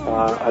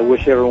I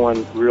wish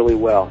everyone really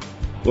well.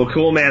 Well,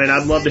 cool, man, and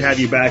I'd love to have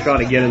you back on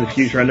again in the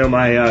future. I know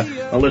my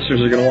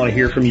listeners are going to want to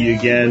hear from you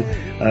again,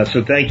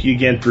 so thank you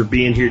again for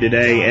being here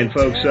today. And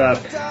folks,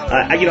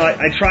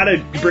 I try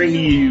to bring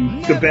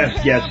you the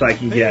best guests I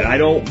can get. I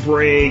don't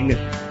bring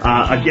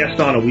a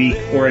guest on a week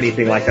or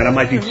anything like that. I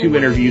might do 2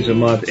 interviews a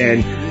month,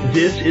 and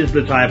this is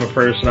the type of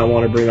person I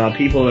want to bring on,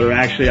 people that are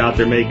actually out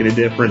there making a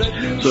difference.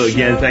 So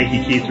again, thank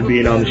you, Keith, for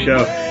being on the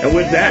show. And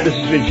with that, this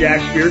has been Jack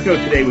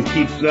Spirko today with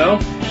Keith Snow,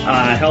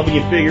 helping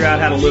you figure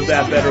out how to live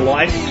that better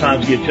life if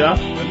times get tough,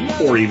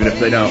 or even if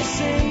they don't.